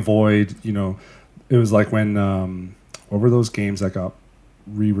how we avoid It was like when, what were those games that got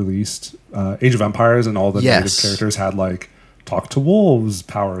re-released? Age of Empires, and all the native characters had talk to wolves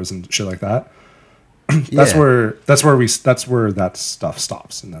powers and shit like that. That's where that stuff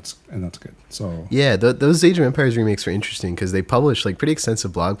stops, and that's good. So those Age of Empires remakes were interesting because they published pretty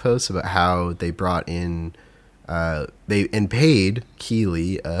extensive blog posts about how they brought in, they paid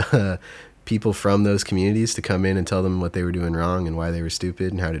Keighley, people from those communities to come in and tell them what they were doing wrong and why they were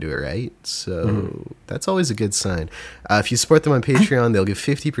stupid and how to do it right. So that's always a good sign. If you support them on Patreon, they'll give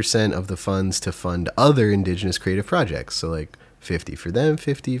 50% of the funds to fund other indigenous creative projects. So 50 for them,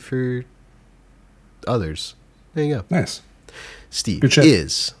 50 for others. There you go. Nice. Steve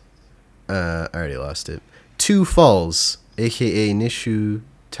is, I already lost it, Two Falls, a.k.a. Nishu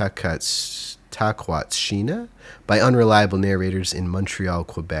Takwatshina, by Unreliable Narrators in Montreal,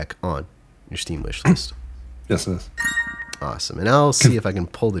 Quebec, on your Steam wish list. Yes, it is. Awesome. And I'll see if I can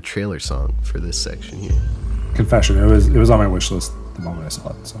pull the trailer song for this section here. Confession, it was on my wish list the moment I saw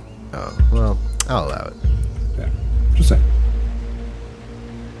it. So. Oh, well, I'll allow it. Yeah, just saying.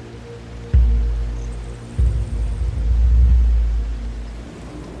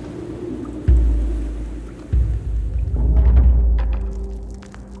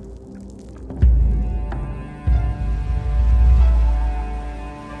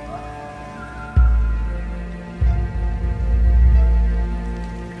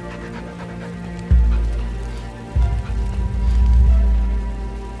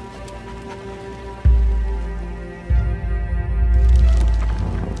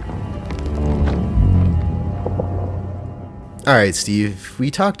 All right, Steve.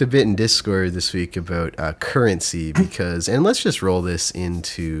 We talked a bit in Discord this week about currency and let's just roll this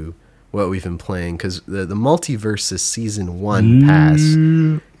into what we've been playing because the Multiversus Season 1 pass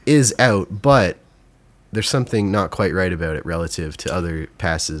is out, but there's something not quite right about it relative to other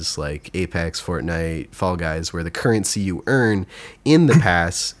passes like Apex, Fortnite, Fall Guys, where the currency you earn in the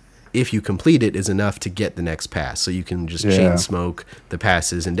pass, if you complete it, is enough to get the next pass. So you can just chain smoke the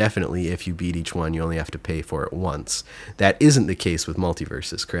passes indefinitely. If you beat each one, you only have to pay for it once. That isn't the case with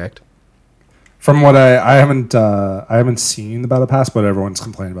Multiversus, correct? From what I haven't seen the battle pass, but everyone's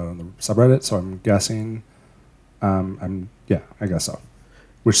complaining about it on the subreddit, so I'm guessing, I guess so.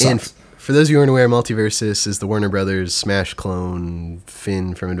 Which sucks. And for those of you who aren't aware, Multiversus is the Warner Brothers Smash clone,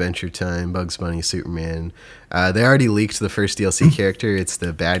 Finn from Adventure Time, Bugs Bunny, Superman. They already leaked the first DLC character. It's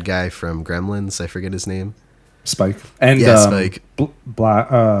the bad guy from Gremlins. I forget his name. Spike. And Spike.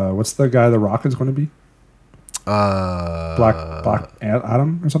 What's the guy the Rock is going to be? Black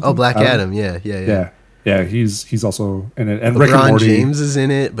Adam or something? Oh, Black Adam. Yeah. Yeah, he's also in it. And LeBron Rick and Morty. James is in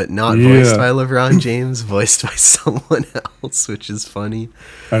it, but not voiced by LeBron James, voiced by someone else, which is funny.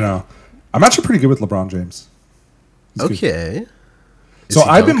 I know. I'm actually pretty good with LeBron James. Okay. So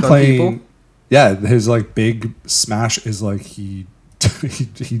I've been playing. Yeah, his like big smash is like he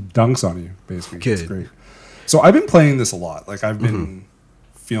dunks on you basically. Good. It's great. So I've been playing this a lot. Like I've been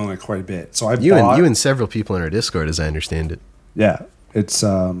feeling it quite a bit. So you and several people in our Discord, as I understand it. Yeah, it's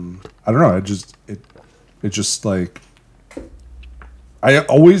I don't know. It just like I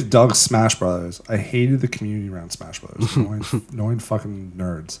always dug Smash Brothers. I hated the community around Smash Brothers. Annoying fucking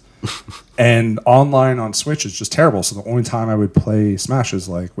nerds. And online on Switch is just terrible. So the only time I would play Smash is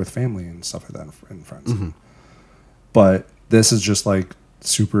like with family and stuff like that and friends. Mm-hmm. But this is just like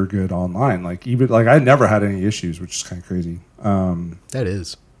super good online. Like even like I never had any issues, which is kind of crazy. That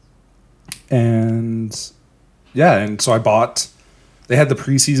is. And yeah, and so I bought. They had the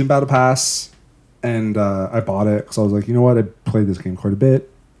preseason battle pass, and I bought it because I was like, you know what, I played this game quite a bit.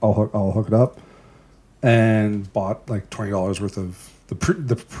 I'll hook it up, and bought like $20 worth of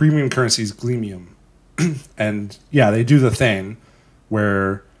the premium currencies, Gleamium, and yeah, they do the thing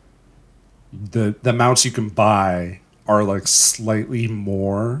where the amounts you can buy are like slightly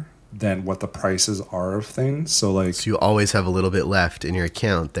more than what the prices are of things. So you always have a little bit left in your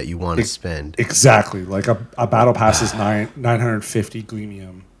account that you want to spend. Exactly. Like a battle pass is 950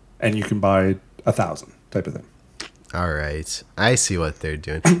 Gleamium, and you can buy 1,000 type of thing. All right. I see what they're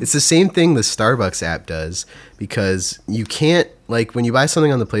doing. It's the same thing the Starbucks app does, because you can't, like when you buy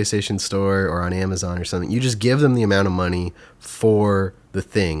something on the PlayStation Store or on Amazon or something, you just give them the amount of money for the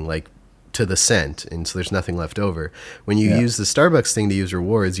thing, like to the cent, and so there's nothing left over. When you use the Starbucks thing to use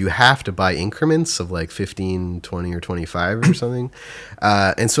rewards, you have to buy increments of like 15, 20, or 25 or something.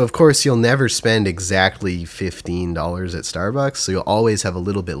 And so of course you'll never spend exactly $15 at Starbucks, so you'll always have a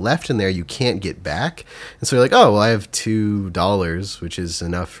little bit left in there you can't get back. And so you're like, oh, well, I have $2, which is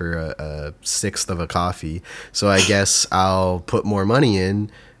enough for a sixth of a coffee, so I guess I'll put more money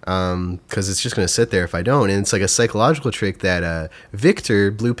in, because it's just going to sit there if I don't. And it's like a psychological trick that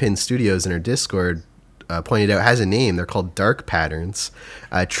Victor, Bluepin Studios, in our Discord pointed out has a name. They're called dark patterns,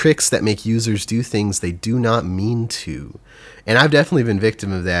 tricks that make users do things they do not mean to. And I've definitely been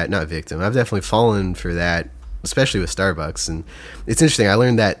victim of that. Not victim. I've definitely fallen for that, especially with Starbucks. And it's interesting. I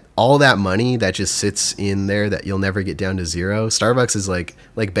learned that all that money that just sits in there that you'll never get down to zero, Starbucks is like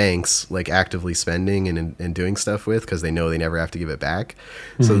banks, like actively spending and doing stuff with, because they know they never have to give it back.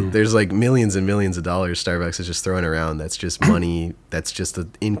 Mm-hmm. So there's like millions and millions of dollars Starbucks is just throwing around. That's just money. That's just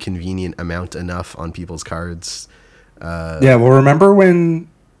an inconvenient amount enough on people's cards. Well, remember when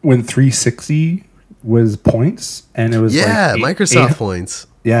 360 was points, and it was Microsoft points.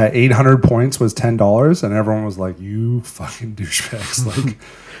 Yeah, 800 points was $10, and everyone was like, "You fucking douchebags! Like,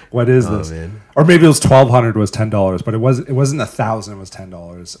 what is this?" Man. Or maybe it was 1,200 was $10, but it wasn't 1,000. It was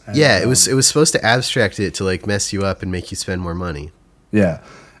 $10. And, it was supposed to abstract it to like mess you up and make you spend more money. Yeah,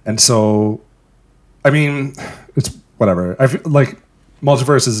 and so, I mean, it's whatever. I feel like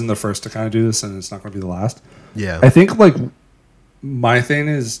Multiverse isn't the first to kind of do this, and it's not going to be the last. Yeah, I think like my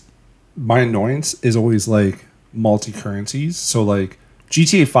annoyance is always like multi-currencies. So like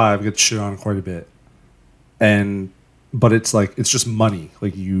GTA 5 gets shit on quite a bit, but it's like it's just money.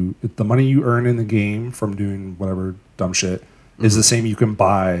 Like the money you earn in the game from doing whatever dumb shit is the same you can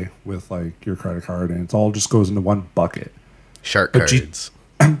buy with like your credit card, and it all just goes into one bucket. Shark cards.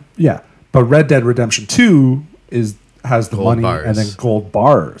 Yeah, but Red Dead Redemption 2 has the gold money bars. And then gold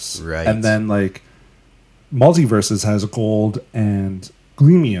bars, right? And then like Multiverses has gold and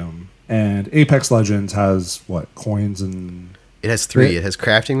Gleamium, and Apex Legends has what, coins and. It has 3. It has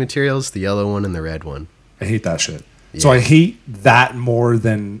crafting materials, the yellow one, and the red one. I hate that shit. So I hate that more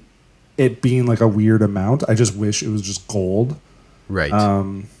than it being like a weird amount. I just wish it was just gold. Right.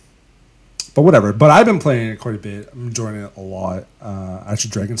 But whatever. But I've been playing it quite a bit. I'm enjoying it a lot.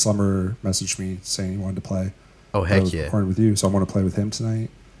 Actually, Dragon Slumber messaged me saying he wanted to play. Oh, heck yeah. Recording with you, so I want to play with him tonight.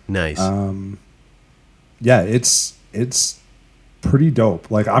 Nice. Yeah, it's pretty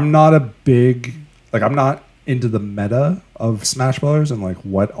dope. Like, I'm not into the meta of Smash Brothers and like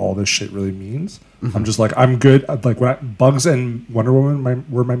what all this shit really means. Mm-hmm. I'm just like, I'm good. Like, Bugs and Wonder Woman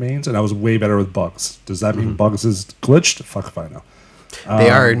were my mains, and I was way better with Bugs. Does that mean Bugs is glitched? Fuck if I know. They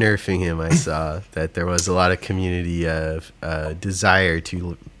are nerfing him. I saw that there was a lot of community desire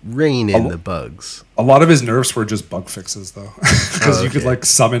to rein in the bugs. A lot of his nerfs were just bug fixes, though, because you could like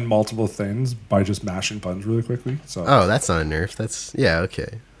summon multiple things by just mashing buttons really quickly. So that's not a nerf. That's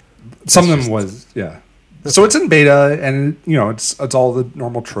okay. Some of them was So it's in beta, and it's all the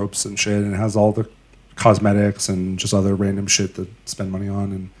normal tropes and shit, and it has all the cosmetics and just other random shit to spend money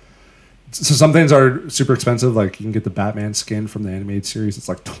on. And so some things are super expensive, like you can get the Batman skin from the animated series. It's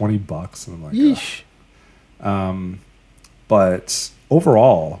like $20, and I'm like, yeesh. But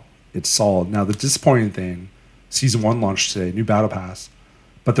overall, it's solid. Now the disappointing thing, season 1 launched today, new battle pass,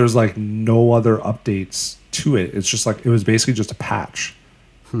 but there's like no other updates to it. It's just like it was basically just a patch.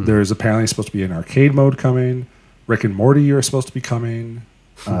 There's apparently supposed to be an arcade mode coming. Rick and Morty are supposed to be coming.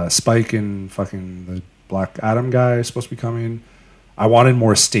 Spike and fucking the Black Adam guy is supposed to be coming. I wanted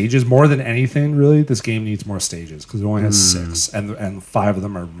more stages. More than anything, really, this game needs more stages because it only has 6, and 5 of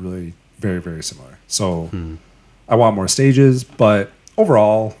them are really very, very similar. So I want more stages, but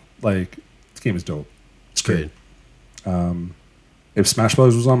overall, like, this game is dope. It's good. If Smash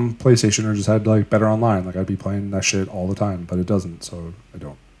Bros. Was on PlayStation or just had like better online, like I'd be playing that shit all the time, but it doesn't, so I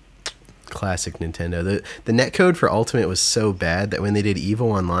don't. Classic Nintendo. The netcode for Ultimate was so bad that when they did Evo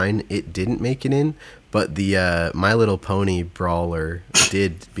Online, it didn't make it in, but the My Little Pony Brawler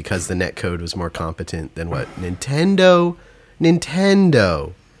did because the netcode was more competent than what Nintendo. I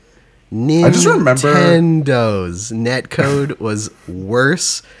just remember Nintendo's netcode was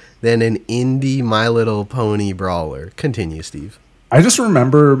worse than an indie My Little Pony Brawler. Continue, Steve. I just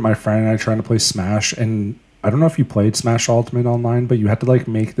remember my friend and I trying to play Smash, and I don't know if you played Smash Ultimate online, but you had to like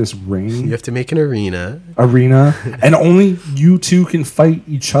make this ring. You have to make an arena, and only you two can fight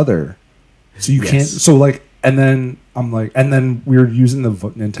each other. So you can't. So like, and then we were using the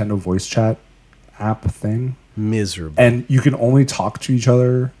Nintendo voice chat app thing. Miserable. And you can only talk to each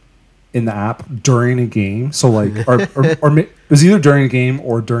other in the app during a game. So like, or it was either during a game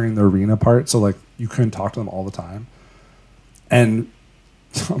or during the arena part. So like, you couldn't talk to them all the time. And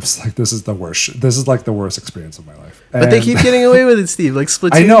I was like, this is the worst. This is like the worst experience of my life. But they keep getting away with it, Steve. Like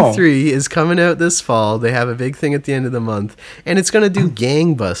Splatoon 3 is coming out this fall. They have a big thing at the end of the month, and it's going to do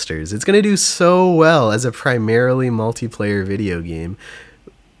gangbusters. It's going to do so well as a primarily multiplayer video game.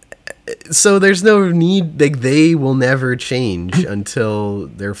 So there's no need, like, they will never change until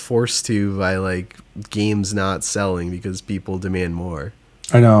they're forced to by like games not selling because people demand more.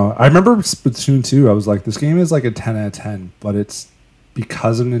 I know. I remember Splatoon 2. I was like, this game is like a 10 out of 10, but it's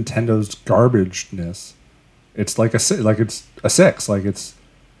because of Nintendo's garbageness. It's like it's a 6. Like it's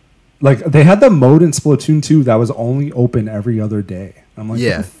like they had the mode in Splatoon 2 that was only open every other day. I'm like,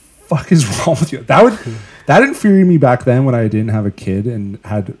 what the fuck is wrong with you? That infuriated me back then when I didn't have a kid and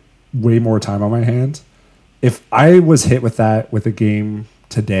had way more time on my hands. If I was hit with that with a game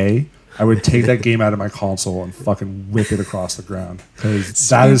today, I would take that game out of my console and fucking whip it across the ground because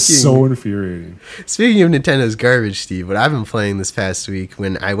that is so infuriating. Speaking of Nintendo's garbage, Steve, what I've been playing this past week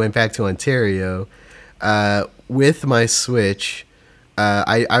when I went back to Ontario with my Switch,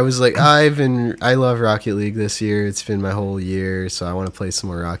 I was like, I love Rocket League this year. It's been my whole year, so I want to play some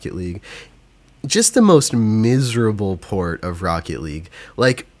more Rocket League. Just the most miserable port of Rocket League.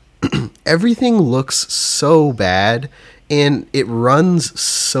 Like, everything looks so bad. And it runs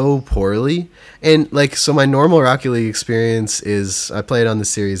so poorly. And like, so my normal Rocket League experience is I play it on the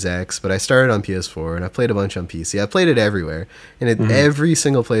Series X, but I started on PS4 and I played a bunch on PC. I played it everywhere. And every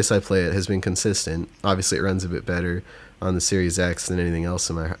single place I play it has been consistent. Obviously, it runs a bit better on the Series X than anything else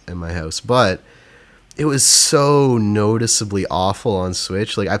in my house. But it was so noticeably awful on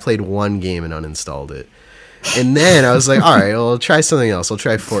Switch. Like, I played one game and uninstalled it. And then I was like, all right, I'll try something else. I'll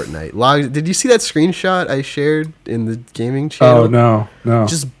try Fortnite. Did you see that screenshot I shared in the gaming channel? Oh, no.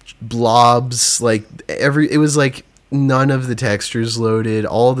 Just blobs. Like, it was like none of the textures loaded.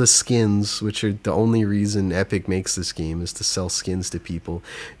 All the skins, which are the only reason Epic makes this game, is to sell skins to people,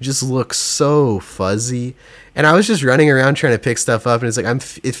 just look so fuzzy. And I was just running around trying to pick stuff up, and it's like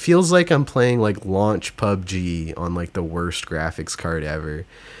it feels like I'm playing like launch PUBG on like the worst graphics card ever.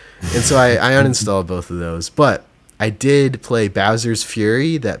 And so I uninstalled both of those. But I did play Bowser's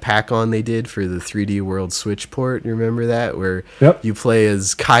Fury, that pack-on they did for the 3D World Switch port. You remember that? Where you play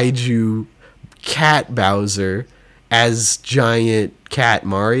as Kaiju Cat Bowser as giant cat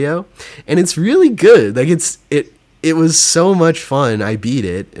Mario, and it's really good. Like it was so much fun. I beat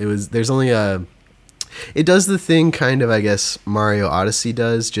it. It does the thing kind of, I guess, Mario Odyssey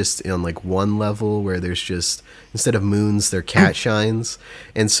does, just on like one level where there's just, instead of moons, they're cat shines.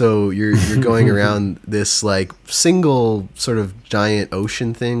 And so you're going around this like single sort of giant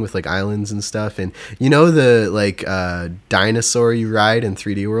ocean thing with like islands and stuff. And you know the like dinosaur you ride in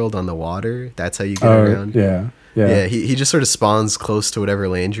 3D World on the water? That's how you get around. Yeah. He just sort of spawns close to whatever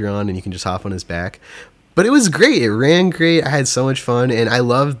land you're on and you can just hop on his back. But it was great. It ran great. I had so much fun, and I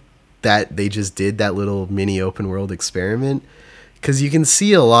loved that they just did that little mini open world experiment, because you can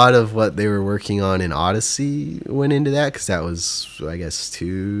see a lot of what they were working on in Odyssey went into that, because that was, I guess,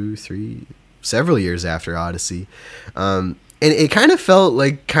 several years after Odyssey. And it kind of felt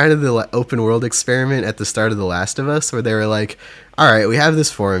like kind of the open world experiment at the start of The Last of Us, where they were like, all right, we have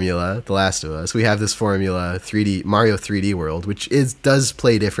this formula, The Last of Us. We have this formula, Mario 3D World, which does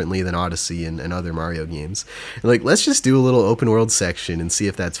play differently than Odyssey and other Mario games. And like, let's just do a little open world section and see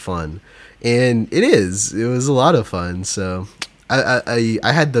if that's fun. And it is. It was a lot of fun. So I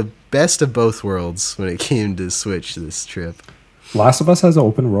had the best of both worlds when it came to Switch this trip. Last of Us has an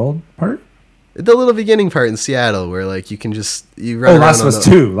open world part? The little beginning part in Seattle where like you can just run around. Last of Us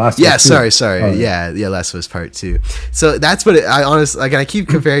 2. Sorry. Oh, yeah, Last of Us Part 2. So that's what I honestly like. I keep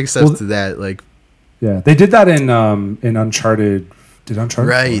comparing stuff to that. Like, yeah, they did that in Uncharted. Did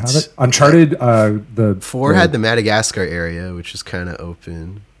Uncharted have it? Uncharted the 4 had the Madagascar area, which is kind of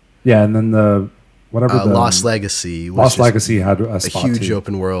open. Yeah, and then the Lost Legacy. Lost Legacy had a huge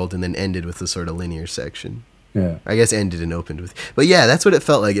open world, and then ended with a sort of linear section. Yeah, I guess ended and opened with, but yeah, that's what it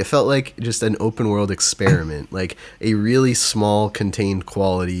felt like. It felt like just an open world experiment, like a really small, contained,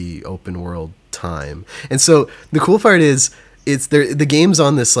 quality open world time. And so the cool part is, the game's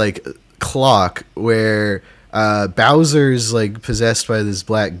on this like clock where Bowser's like possessed by this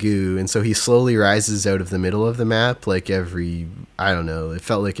black goo, and so he slowly rises out of the middle of the map, like every, I don't know, it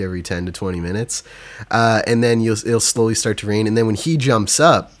felt like every 10 to 20 minutes, and then it'll slowly start to rain, and then when he jumps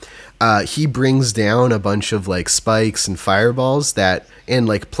up, he brings down a bunch of like spikes and fireballs and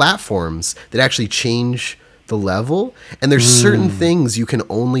like platforms that actually change the level. And there's certain things you can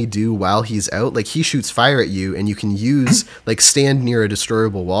only do while he's out. Like he shoots fire at you, and you can use like stand near a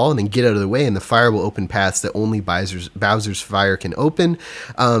destroyable wall and then get out of the way, and the fire will open paths that only Bowser's fire can open.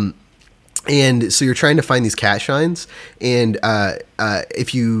 And so you're trying to find these cat shines, and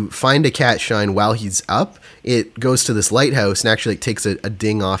if you find a cat shine while he's up, it goes to this lighthouse and actually like, takes a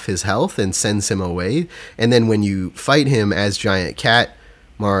ding off his health and sends him away. And then when you fight him as Giant Cat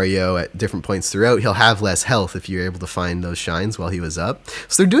Mario at different points throughout, he'll have less health if you're able to find those shines while he was up.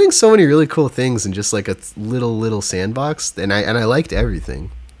 So they're doing so many really cool things in just like a little sandbox, and I liked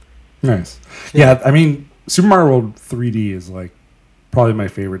everything. Nice. Yeah, I mean, Super Mario World 3D is like probably my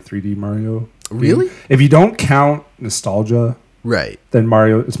favorite 3D Mario. Really? Game. If you don't count nostalgia, right, then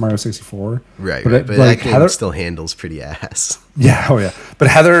it's Mario 64. Right, but like, that game still handles pretty ass. Yeah, oh yeah. But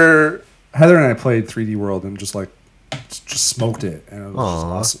Heather and I played 3D World and just smoked it, and it was just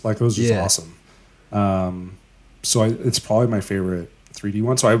awesome. Like it was just awesome. So it's probably my favorite 3D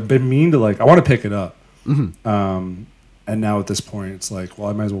one. So I've been meaning to I want to pick it up. Mm-hmm. And now at this point, it's like, well,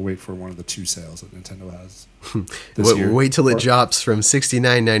 I might as well wait for one of the 2 sales that Nintendo has this year. Wait till it drops from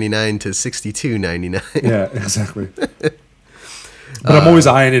 $69.99 to $62.99. Yeah, exactly. But I'm always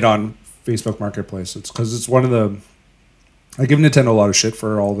eyeing it on Facebook Marketplace. It's because it's one of the. I give Nintendo a lot of shit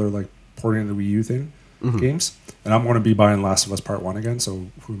for all their porting the Wii U games, and I'm going to be buying Last of Us Part 1 again. So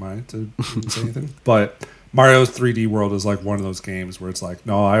who am I to say anything? But Mario's 3D World is like one of those games where it's like,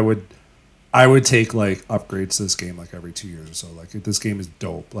 no, I would take upgrades to this game every 2 years or so. This game is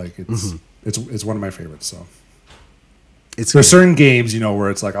dope. It's one of my favorites. So there's certain games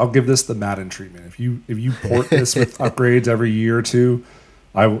where it's like, I'll give this the Madden treatment. If you port this with upgrades every year or two,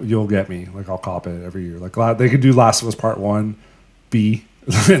 you'll get me. I'll cop it every year. They could do Last of Us Part 1 B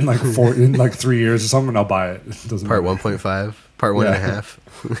in 3 years or something, and I'll buy it. It doesn't Part matter. 1.5, Part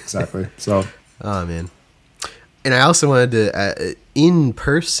 1.5. Exactly. So. Oh man. And I also wanted to,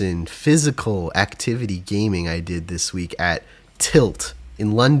 in-person physical activity gaming I did this week at Tilt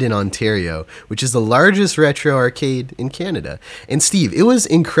in London, Ontario, which is the largest retro arcade in Canada. And Steve, it was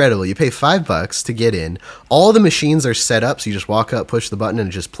incredible. You pay $5 to get in. All the machines are set up, so you just walk up, push the button, and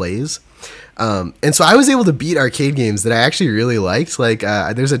it just plays. And so I was able to beat arcade games that I actually really liked. Like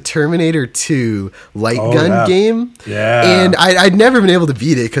there's a Terminator 2 light gun game. Yeah. And I'd never been able to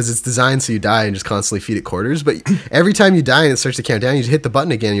beat it because it's designed so you die and just constantly feed it quarters. But every time you die and it starts to count down, you just hit the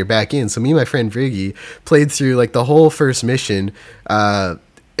button again and you're back in. So me and my friend Vriggy played through like the whole first mission.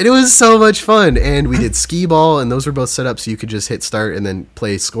 And it was so much fun. And we did skee ball, and those were both set up so you could just hit start and then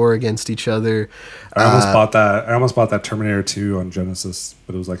play score against each other. I almost bought that Terminator 2 on Genesis,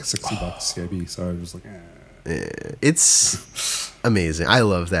 but it was like $60 CIB. So I was like, It's amazing. I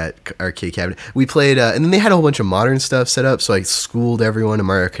love that arcade cabinet. We played, and then they had a whole bunch of modern stuff set up. So I schooled everyone in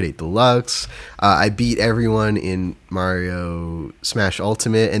Mario Kart 8 Deluxe. I beat everyone in Mario Smash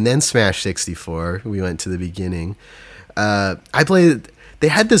Ultimate, and then Smash 64. We went to the beginning. I played. They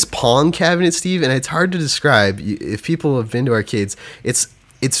had this Pong cabinet, Steve, and it's hard to describe. If people have been to arcades, it's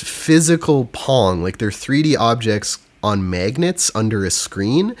physical Pong. Like they're 3D objects on magnets under a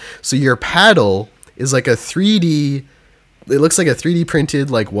screen. So your paddle is like a 3D. It looks like a 3D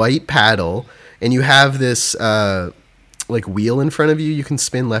printed like white paddle, and you have this like wheel in front of you. You can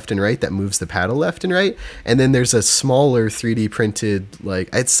spin left and right that moves the paddle left and right. And then there's a smaller 3D printed, like,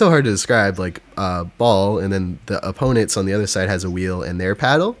 it's so hard to describe, like ball. And then the opponents on the other side has a wheel and their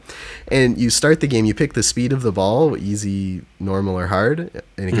paddle. And you start the game, you pick the speed of the ball, easy, normal, or hard,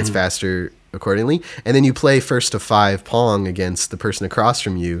 and it gets faster accordingly. And then you play first to 5 Pong against the person across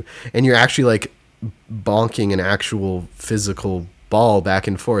from you. And you're actually like bonking an actual physical ball back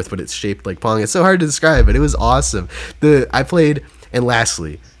and forth, but it's shaped like Pong. It's so hard to describe, but it was awesome. I played, and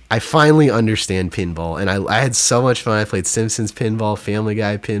lastly, I finally understand pinball, and I had so much fun. I played Simpsons pinball, Family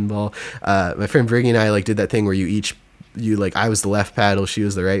Guy pinball. My friend Briggy and I like did that thing where you like, I was the left paddle, she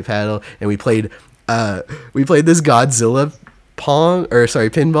was the right paddle, and we played this Godzilla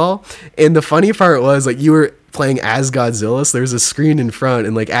pinball. And the funny part was, like, you were playing as Godzilla, so there's a screen in front,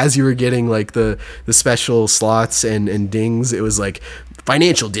 and like as you were getting like the special slots and dings, it was like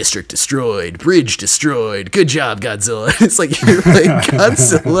financial district destroyed, bridge destroyed, good job Godzilla. It's like you're playing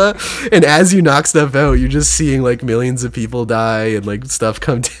Godzilla, and as you knock stuff out, you're just seeing like millions of people die and like stuff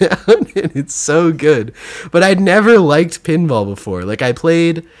come down, and it's so good. But I'd never liked pinball before. Like I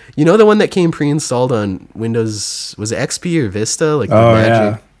played, the one that came pre-installed on Windows, was it XP or Vista, like the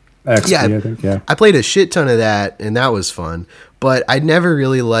Magic? XP, I think, yeah. I played a shit ton of that, and that was fun. But I never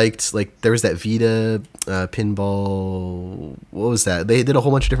really liked, like, there was that Vita pinball. What was that? They did a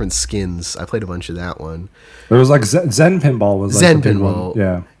whole bunch of different skins. I played a bunch of that one. There was like Zen Pinball was like Zen Pinball.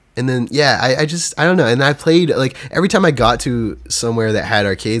 Yeah. And then, I don't know. And I played, like, every time I got to somewhere that had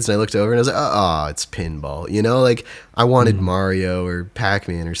arcades and I looked over and I was like, oh, it's pinball. Like, I wanted Mario or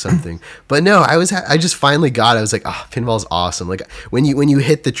Pac-Man or something. But no, I just finally got it. I was like, oh, pinball's awesome. Like, when you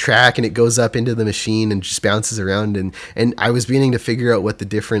hit the track and it goes up into the machine and just bounces around. And I was beginning to figure out what the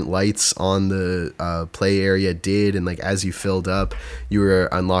different lights on the play area did. And, like, as you filled up, you were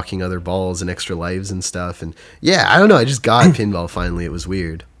unlocking other balls and extra lives and stuff. And, yeah, I don't know. I just got pinball finally. It was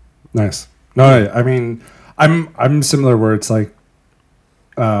weird. Nice. No, I mean, I'm similar where it's like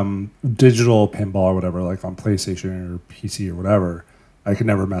digital pinball or whatever, like on PlayStation or PC or whatever, I could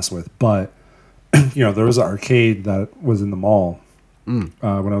never mess with. But there was an arcade that was in the mall when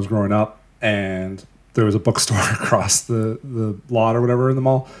I was growing up, and there was a bookstore across the lot or whatever in the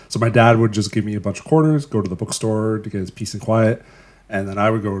mall. So my dad would just give me a bunch of quarters, go to the bookstore to get his peace and quiet, and then I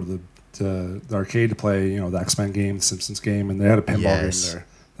would go to the arcade to play, the X-Men game, the Simpsons game, and they had a pinball game there.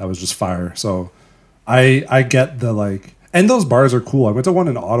 That was just fire. So I get the, like, and those bars are cool. I went to one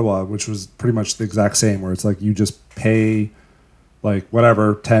in Ottawa, which was pretty much the exact same, where it's like you just pay like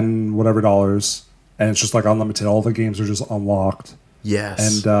whatever, $10 whatever, and it's just like unlimited. All the games are just unlocked.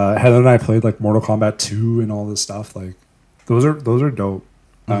 Yes. And Heather and I played like Mortal Kombat 2 and all this stuff. Like those are dope.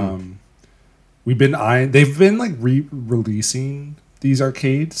 Mm-hmm. They've been like re-releasing these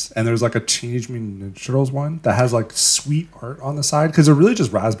arcades, and there's like a Teenage Mutant Ninja Turtles one that has like sweet art on the side, because they're really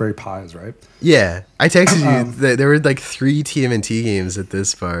just Raspberry Pis, right? Yeah, I texted you. There were like 3 TMNT games at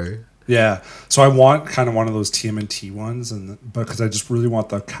this bar. Yeah, so I want kind of one of those TMNT ones, because I just really want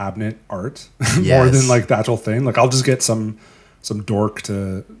the cabinet art more than like the actual thing. Like I'll just get some dork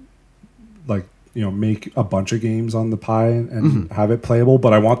to like make a bunch of games on the Pi and have it playable,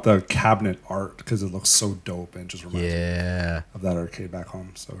 but I want the cabinet art because it looks so dope and just reminds me of that arcade back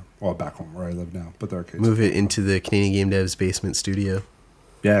home. Back home where I live now, but the arcade. Move it into the Canadian Game Dev's basement studio.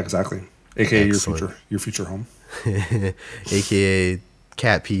 Yeah, exactly. AKA your future home. AKA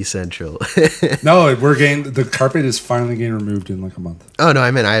Cat P Central. No, the carpet is finally getting removed in like a month. Oh no,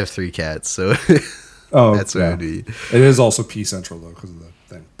 I meant I have 3 cats, so that's what it'd be. It is also P Central though because of the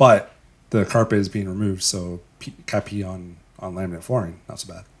thing, but the carpet is being removed, so Cat P on laminate flooring, not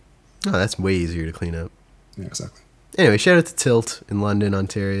so bad. Oh, that's way easier to clean up. Yeah, exactly. Anyway, shout out to Tilt in London,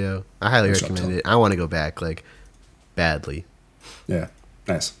 Ontario. I highly Nice recommend job, it. I want to go back, like, badly. Yeah,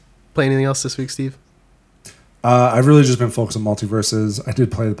 nice. Play anything else this week, Steve? I've really just been focused on multiverses. I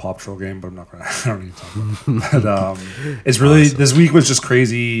did play the Paw Patrol game, but I'm not gonna. I don't need to talk about it. But it's really this week was just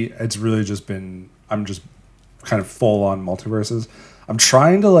crazy. It's really just been. I'm just kind of full on multiverses. I'm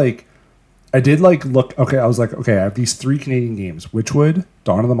trying to like. I did like look. Okay, I was like, okay, I have these 3 Canadian games: Witchwood,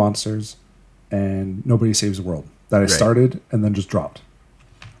 Dawn of the Monsters, and Nobody Saves the World that I started and then just dropped.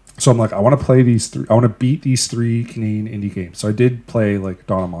 So I'm like, I want to play these 3. I want to beat these 3 Canadian indie games. So I did play like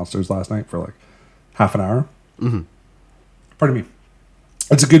Dawn of the Monsters last night for like half an hour. Mm-hmm. Pardon me.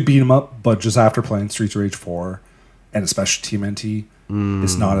 It's a good beat 'em up, but just after playing Streets of Rage 4 and especially TMNT,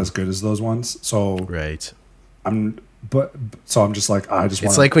 it's not as good as those ones. So right. I'm just like I just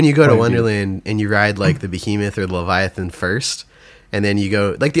want. It's like when you go to Wonderland and you ride like the Behemoth or the Leviathan first, and then you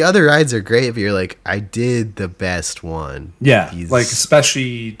go like the other rides are great, but you're like, I did the best one. Yeah, like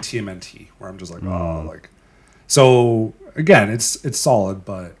especially TMNT, where I'm just like, oh, like. So again, it's solid,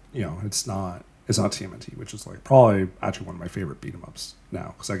 but you know, it's not TMNT, which is like probably actually one of my favorite beat 'em ups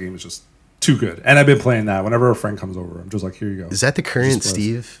now because that game is just too good. And I've been playing that whenever a friend comes over. I'm just like, here you go. Is that the current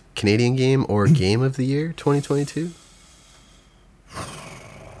Steve Canadian game or game of the year 2022?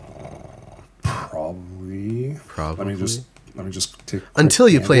 Probably. Let me just take. Until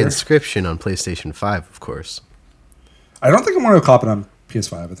you play Inscription on PlayStation 5, of course. I don't think I'm going to cop it on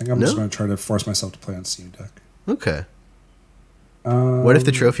PS5. I think I'm just going to try to force myself to play on Steam Deck. Okay. What if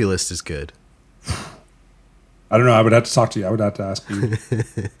the trophy list is good? I don't know. I would have to talk to you. I would have to ask you.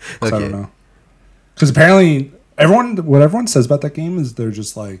 Okay. I don't know. Because apparently, what everyone says about that game is they're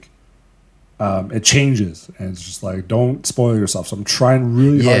just like, it changes, and it's just like, don't spoil yourself. So I'm trying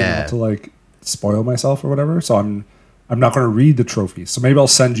really hard not to like spoil myself or whatever. So I'm not going to read the trophies. So maybe I'll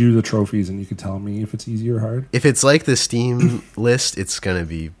send you the trophies, and you can tell me if it's easy or hard. If it's like the Steam list, it's going to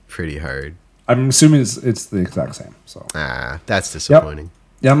be pretty hard. I'm assuming it's the exact same. So that's disappointing. Yep.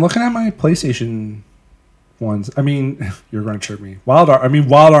 Yeah, I'm looking at my PlayStation ones. I mean, you're going to trip me. Wild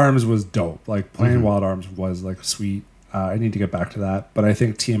Arms was dope. Like playing Wild Arms was like sweet. I need to get back to that, but I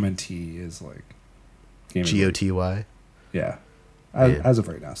think TMNT is like GOTY. Yeah, as of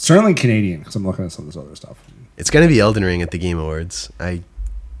right now, certainly Canadian because I'm looking at some of this other stuff. It's going to be Elden Ring at the Game Awards.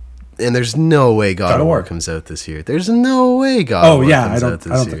 And there's no way God of War comes out this year. There's no way God of War comes out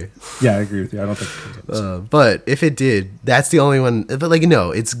this year. Yeah, I agree with you. I don't think it comes out this year. But if it did, that's the only one. But like,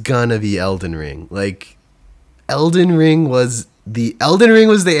 no, it's gonna be Elden Ring. Like, Elden Ring was the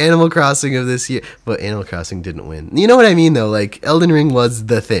Animal Crossing of this year, but Animal Crossing didn't win. You know what I mean, though? Like, Elden Ring was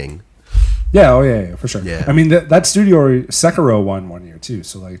the thing. Yeah, yeah, for sure. Yeah. I mean, that studio, Sekiro, won 1 year, too.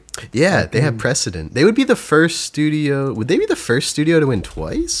 So, like... Yeah, they have precedent. They would be the first studio... Would they be the first studio to win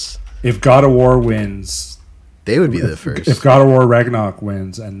twice? If God of War wins... They would be the first. If God of War Ragnarok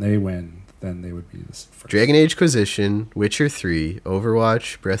wins and they win, then they would be the first. Dragon Age Inquisition, Witcher 3,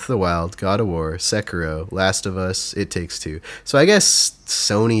 Overwatch, Breath of the Wild, God of War, Sekiro, Last of Us, It Takes Two. So I guess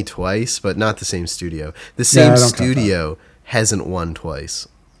Sony twice, but not the same studio. The same studio hasn't won twice.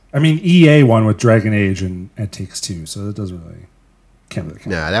 I mean, EA won with Dragon Age and It Takes Two, so that doesn't really... Can't really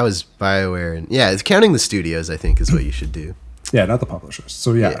count. No, that was BioWare. And yeah, it's counting the studios, I think, is what you should do. Yeah, not the publishers.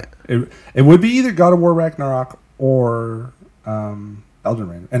 So yeah. It would be either God of War Ragnarok or Elden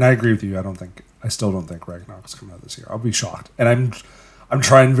Ring. And I agree with you. I still don't think Ragnarok's coming out this year. I'll be shocked. And I'm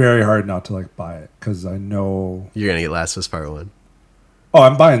trying very hard not to like buy it because I know you're gonna get Last of Us Part 1. Oh,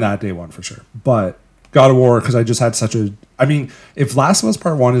 I'm buying that day one for sure. But God of War, because I just had such a... I mean, if Last of Us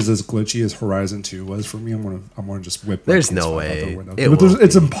Part 1 is as glitchy as Horizon 2 was for me, I'm gonna just whip... There's no way.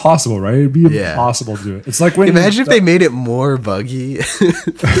 It's impossible, right? It'd be impossible to do it. It's like when... Imagine if they made it more buggy.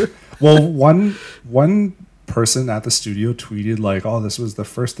 Well, one person at the studio tweeted like, oh, this was the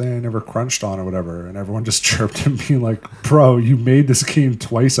first thing I never crunched on or whatever, and everyone just chirped him being like, bro, you made this game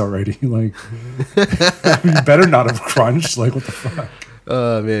twice already. Like, you better not have crunched. Like, what the fuck?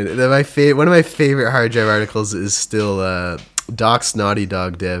 Oh man, one of my favorite hard drive articles is still Doc's Naughty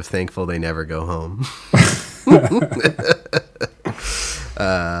Dog dev thankful they never go home.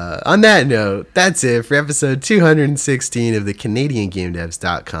 On that note, that's it for episode 216 of the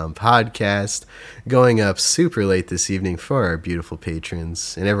CanadianGameDevs.com podcast. Going up super late this evening for our beautiful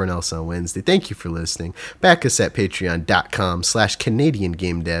patrons and everyone else on Wednesday. Thank you for listening. Back us at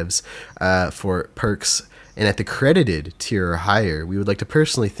patreon.com/CanadianGameDevs for perks. And at the credited tier or higher, we would like to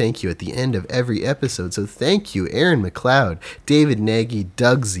personally thank you at the end of every episode. So thank you, Aaron McLeod, David Nagy,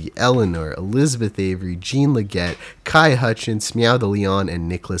 Doug Z, Eleanor, Elizabeth Avery, Jean Leggett, Kai Hutchins, Meow the Leon, and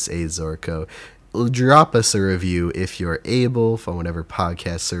Nicholas A. Zorko. drop us a review if you're able from whatever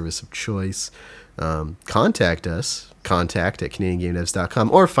podcast service of choice. Contact us,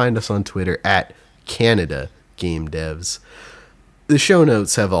 contact@CanadianGameDevs.com, or find us on Twitter @CanadaGameDevs. The show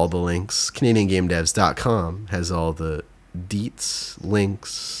notes have all the links. CanadianGameDevs.com has all the deets,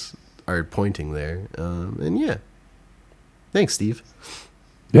 links are pointing there. And yeah. Thanks, Steve.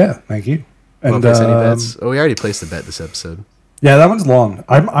 Yeah, thank you. And place any bets? Oh, we already placed a bet this episode. Yeah, that one's long.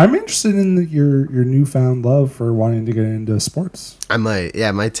 I'm interested in your newfound love for wanting to get into sports. I might.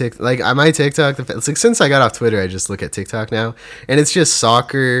 Yeah, my TikTok. It's like since I got off Twitter, I just look at TikTok now, and it's just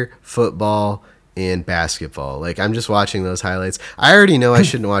soccer, football, and basketball. Like, I'm just watching those highlights. I already know I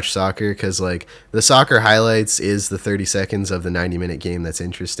shouldn't watch soccer because like the soccer highlights is the 30 seconds of the 90-minute game that's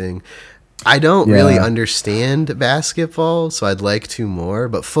interesting. I don't really understand basketball, so I'd like to more.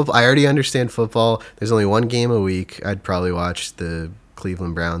 But football, I already understand football. There's only one game a week. I'd probably watch the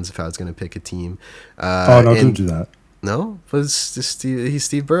Cleveland Browns if I was going to pick a team. Don't do that. No, but it's just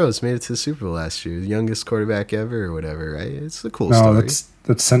Steve Burrows made it to the Super Bowl last year, the youngest quarterback ever or whatever, right? It's a cool story.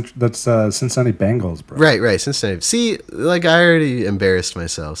 That's Cincinnati Bengals, bro. Right, Cincinnati. See, like I already embarrassed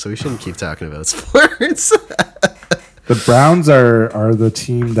myself, so we shouldn't keep talking about sports. The Browns are the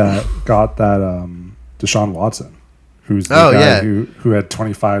team that got that Deshaun Watson, who's the guy who had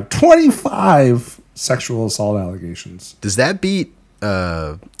 25 sexual assault allegations. Does that beat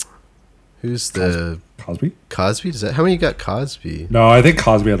who's the Cosby? Cosby? Does that how many got Cosby? No, I think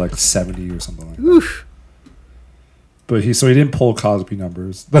Cosby had like 70 or something like that. Oof. But he didn't pull Cosby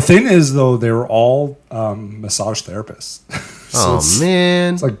numbers. The thing is though, they were all massage therapists.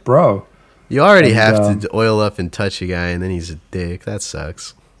 Man. It's like, bro. You already have to oil up and touch a guy, and then he's a dick. That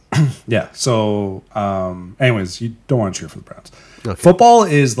sucks. Yeah. So, anyways, you don't want to cheer for the Browns. Okay. Football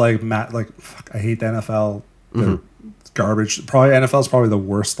is like, I hate the NFL. They're garbage. Probably NFL is probably the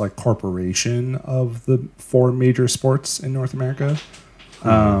worst like corporation of the 4 major sports in North America.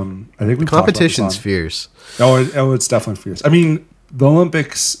 I think the competition's fierce. Oh, it's definitely fierce. I mean, the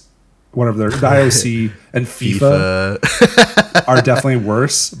Olympics, whatever the IOC and FIFA are definitely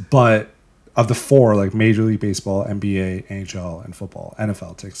worse, but of the 4, like Major League Baseball, NBA, NHL, and football,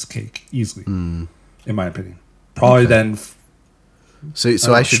 NFL takes cake easily, in my opinion. Probably then.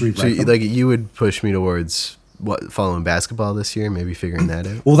 So I should like you would push me towards following basketball this year, maybe figuring that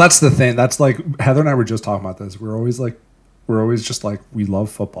out. Well, that's the thing. That's like Heather and I were just talking about this. We're always just like we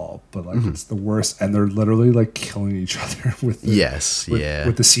love football, but like it's the worst, and they're literally like killing each other with the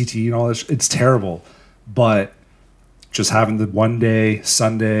CT and all this. It's terrible, but. Just having the one day,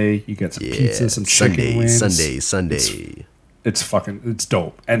 Sunday, you get some pizza, some chicken wings. Sunday. It's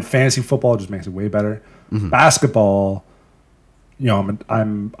dope. And fantasy football just makes it way better. Basketball, I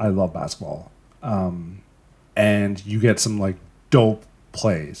love basketball. And you get some like dope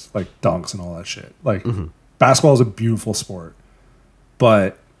plays, like dunks and all that shit. Like basketball is a beautiful sport,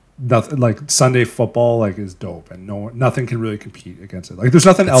 but nothing like Sunday football like is dope, and nothing can really compete against it. Like there's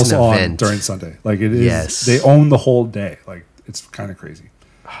nothing else on during Sunday. Like it is, they own the whole day. Like it's kind of crazy.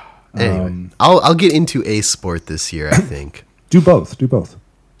 Anyway, I'll get into a sport this year. I think do both.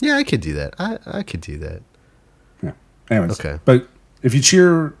 Yeah, I could do that. I could do that. Yeah. Anyways, okay. But if you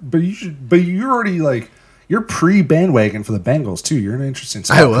cheer, you're already like. You're pre-bandwagon for the Bengals, too. You're in an interesting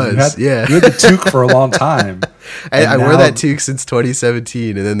spot. I was, You had the toque for a long time. I wore that toque since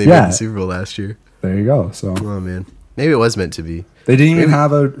 2017, and then they made the Super Bowl last year. There you go. So, oh, man. Maybe it was meant to be. They didn't even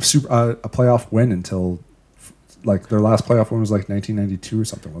have a playoff win until, like, their last playoff win was, like, 1992 or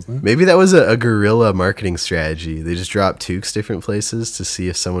something, wasn't it? Maybe that was a guerrilla marketing strategy. They just dropped toques different places to see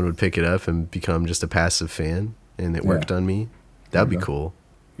if someone would pick it up and become just a passive fan, and it worked on me. That would be cool.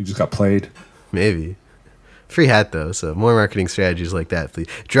 You just got played. Maybe. Free hat though, so more marketing strategies like that, please.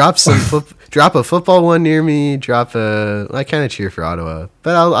 Drop a football one near me. I kind of cheer for Ottawa,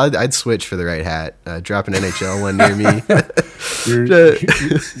 but I'd switch for the right hat. Drop an NHL one near me.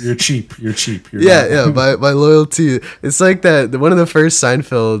 You're cheap. My loyalty. It's like that. One of the first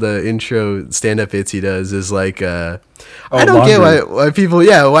Seinfeld intro stand-up bits he does is like. I don't get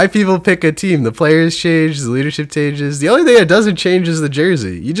why people pick a team. The players change, the leadership changes. The only thing that doesn't change is the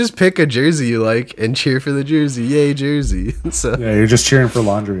jersey. You just pick a jersey you like and cheer for the jersey. Yay, jersey. So yeah, you're just cheering for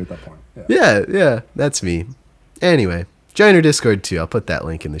laundry at that point. Yeah, that's me. Anyway, join our Discord too. I'll put that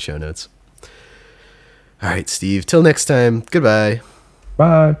link in the show notes. All right, Steve. Till next time. Goodbye.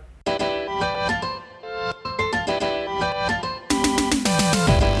 Bye.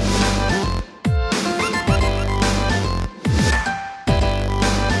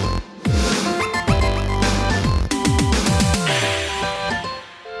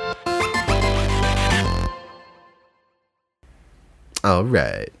 All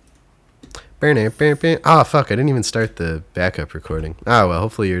right. Oh, fuck, I didn't even start the backup recording. Oh, well,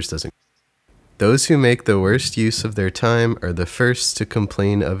 hopefully yours doesn't. Those who make the worst use of their time are the first to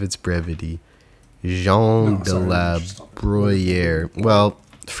complain of its brevity. Jean de la Bruyere. Well,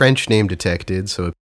 French name detected, so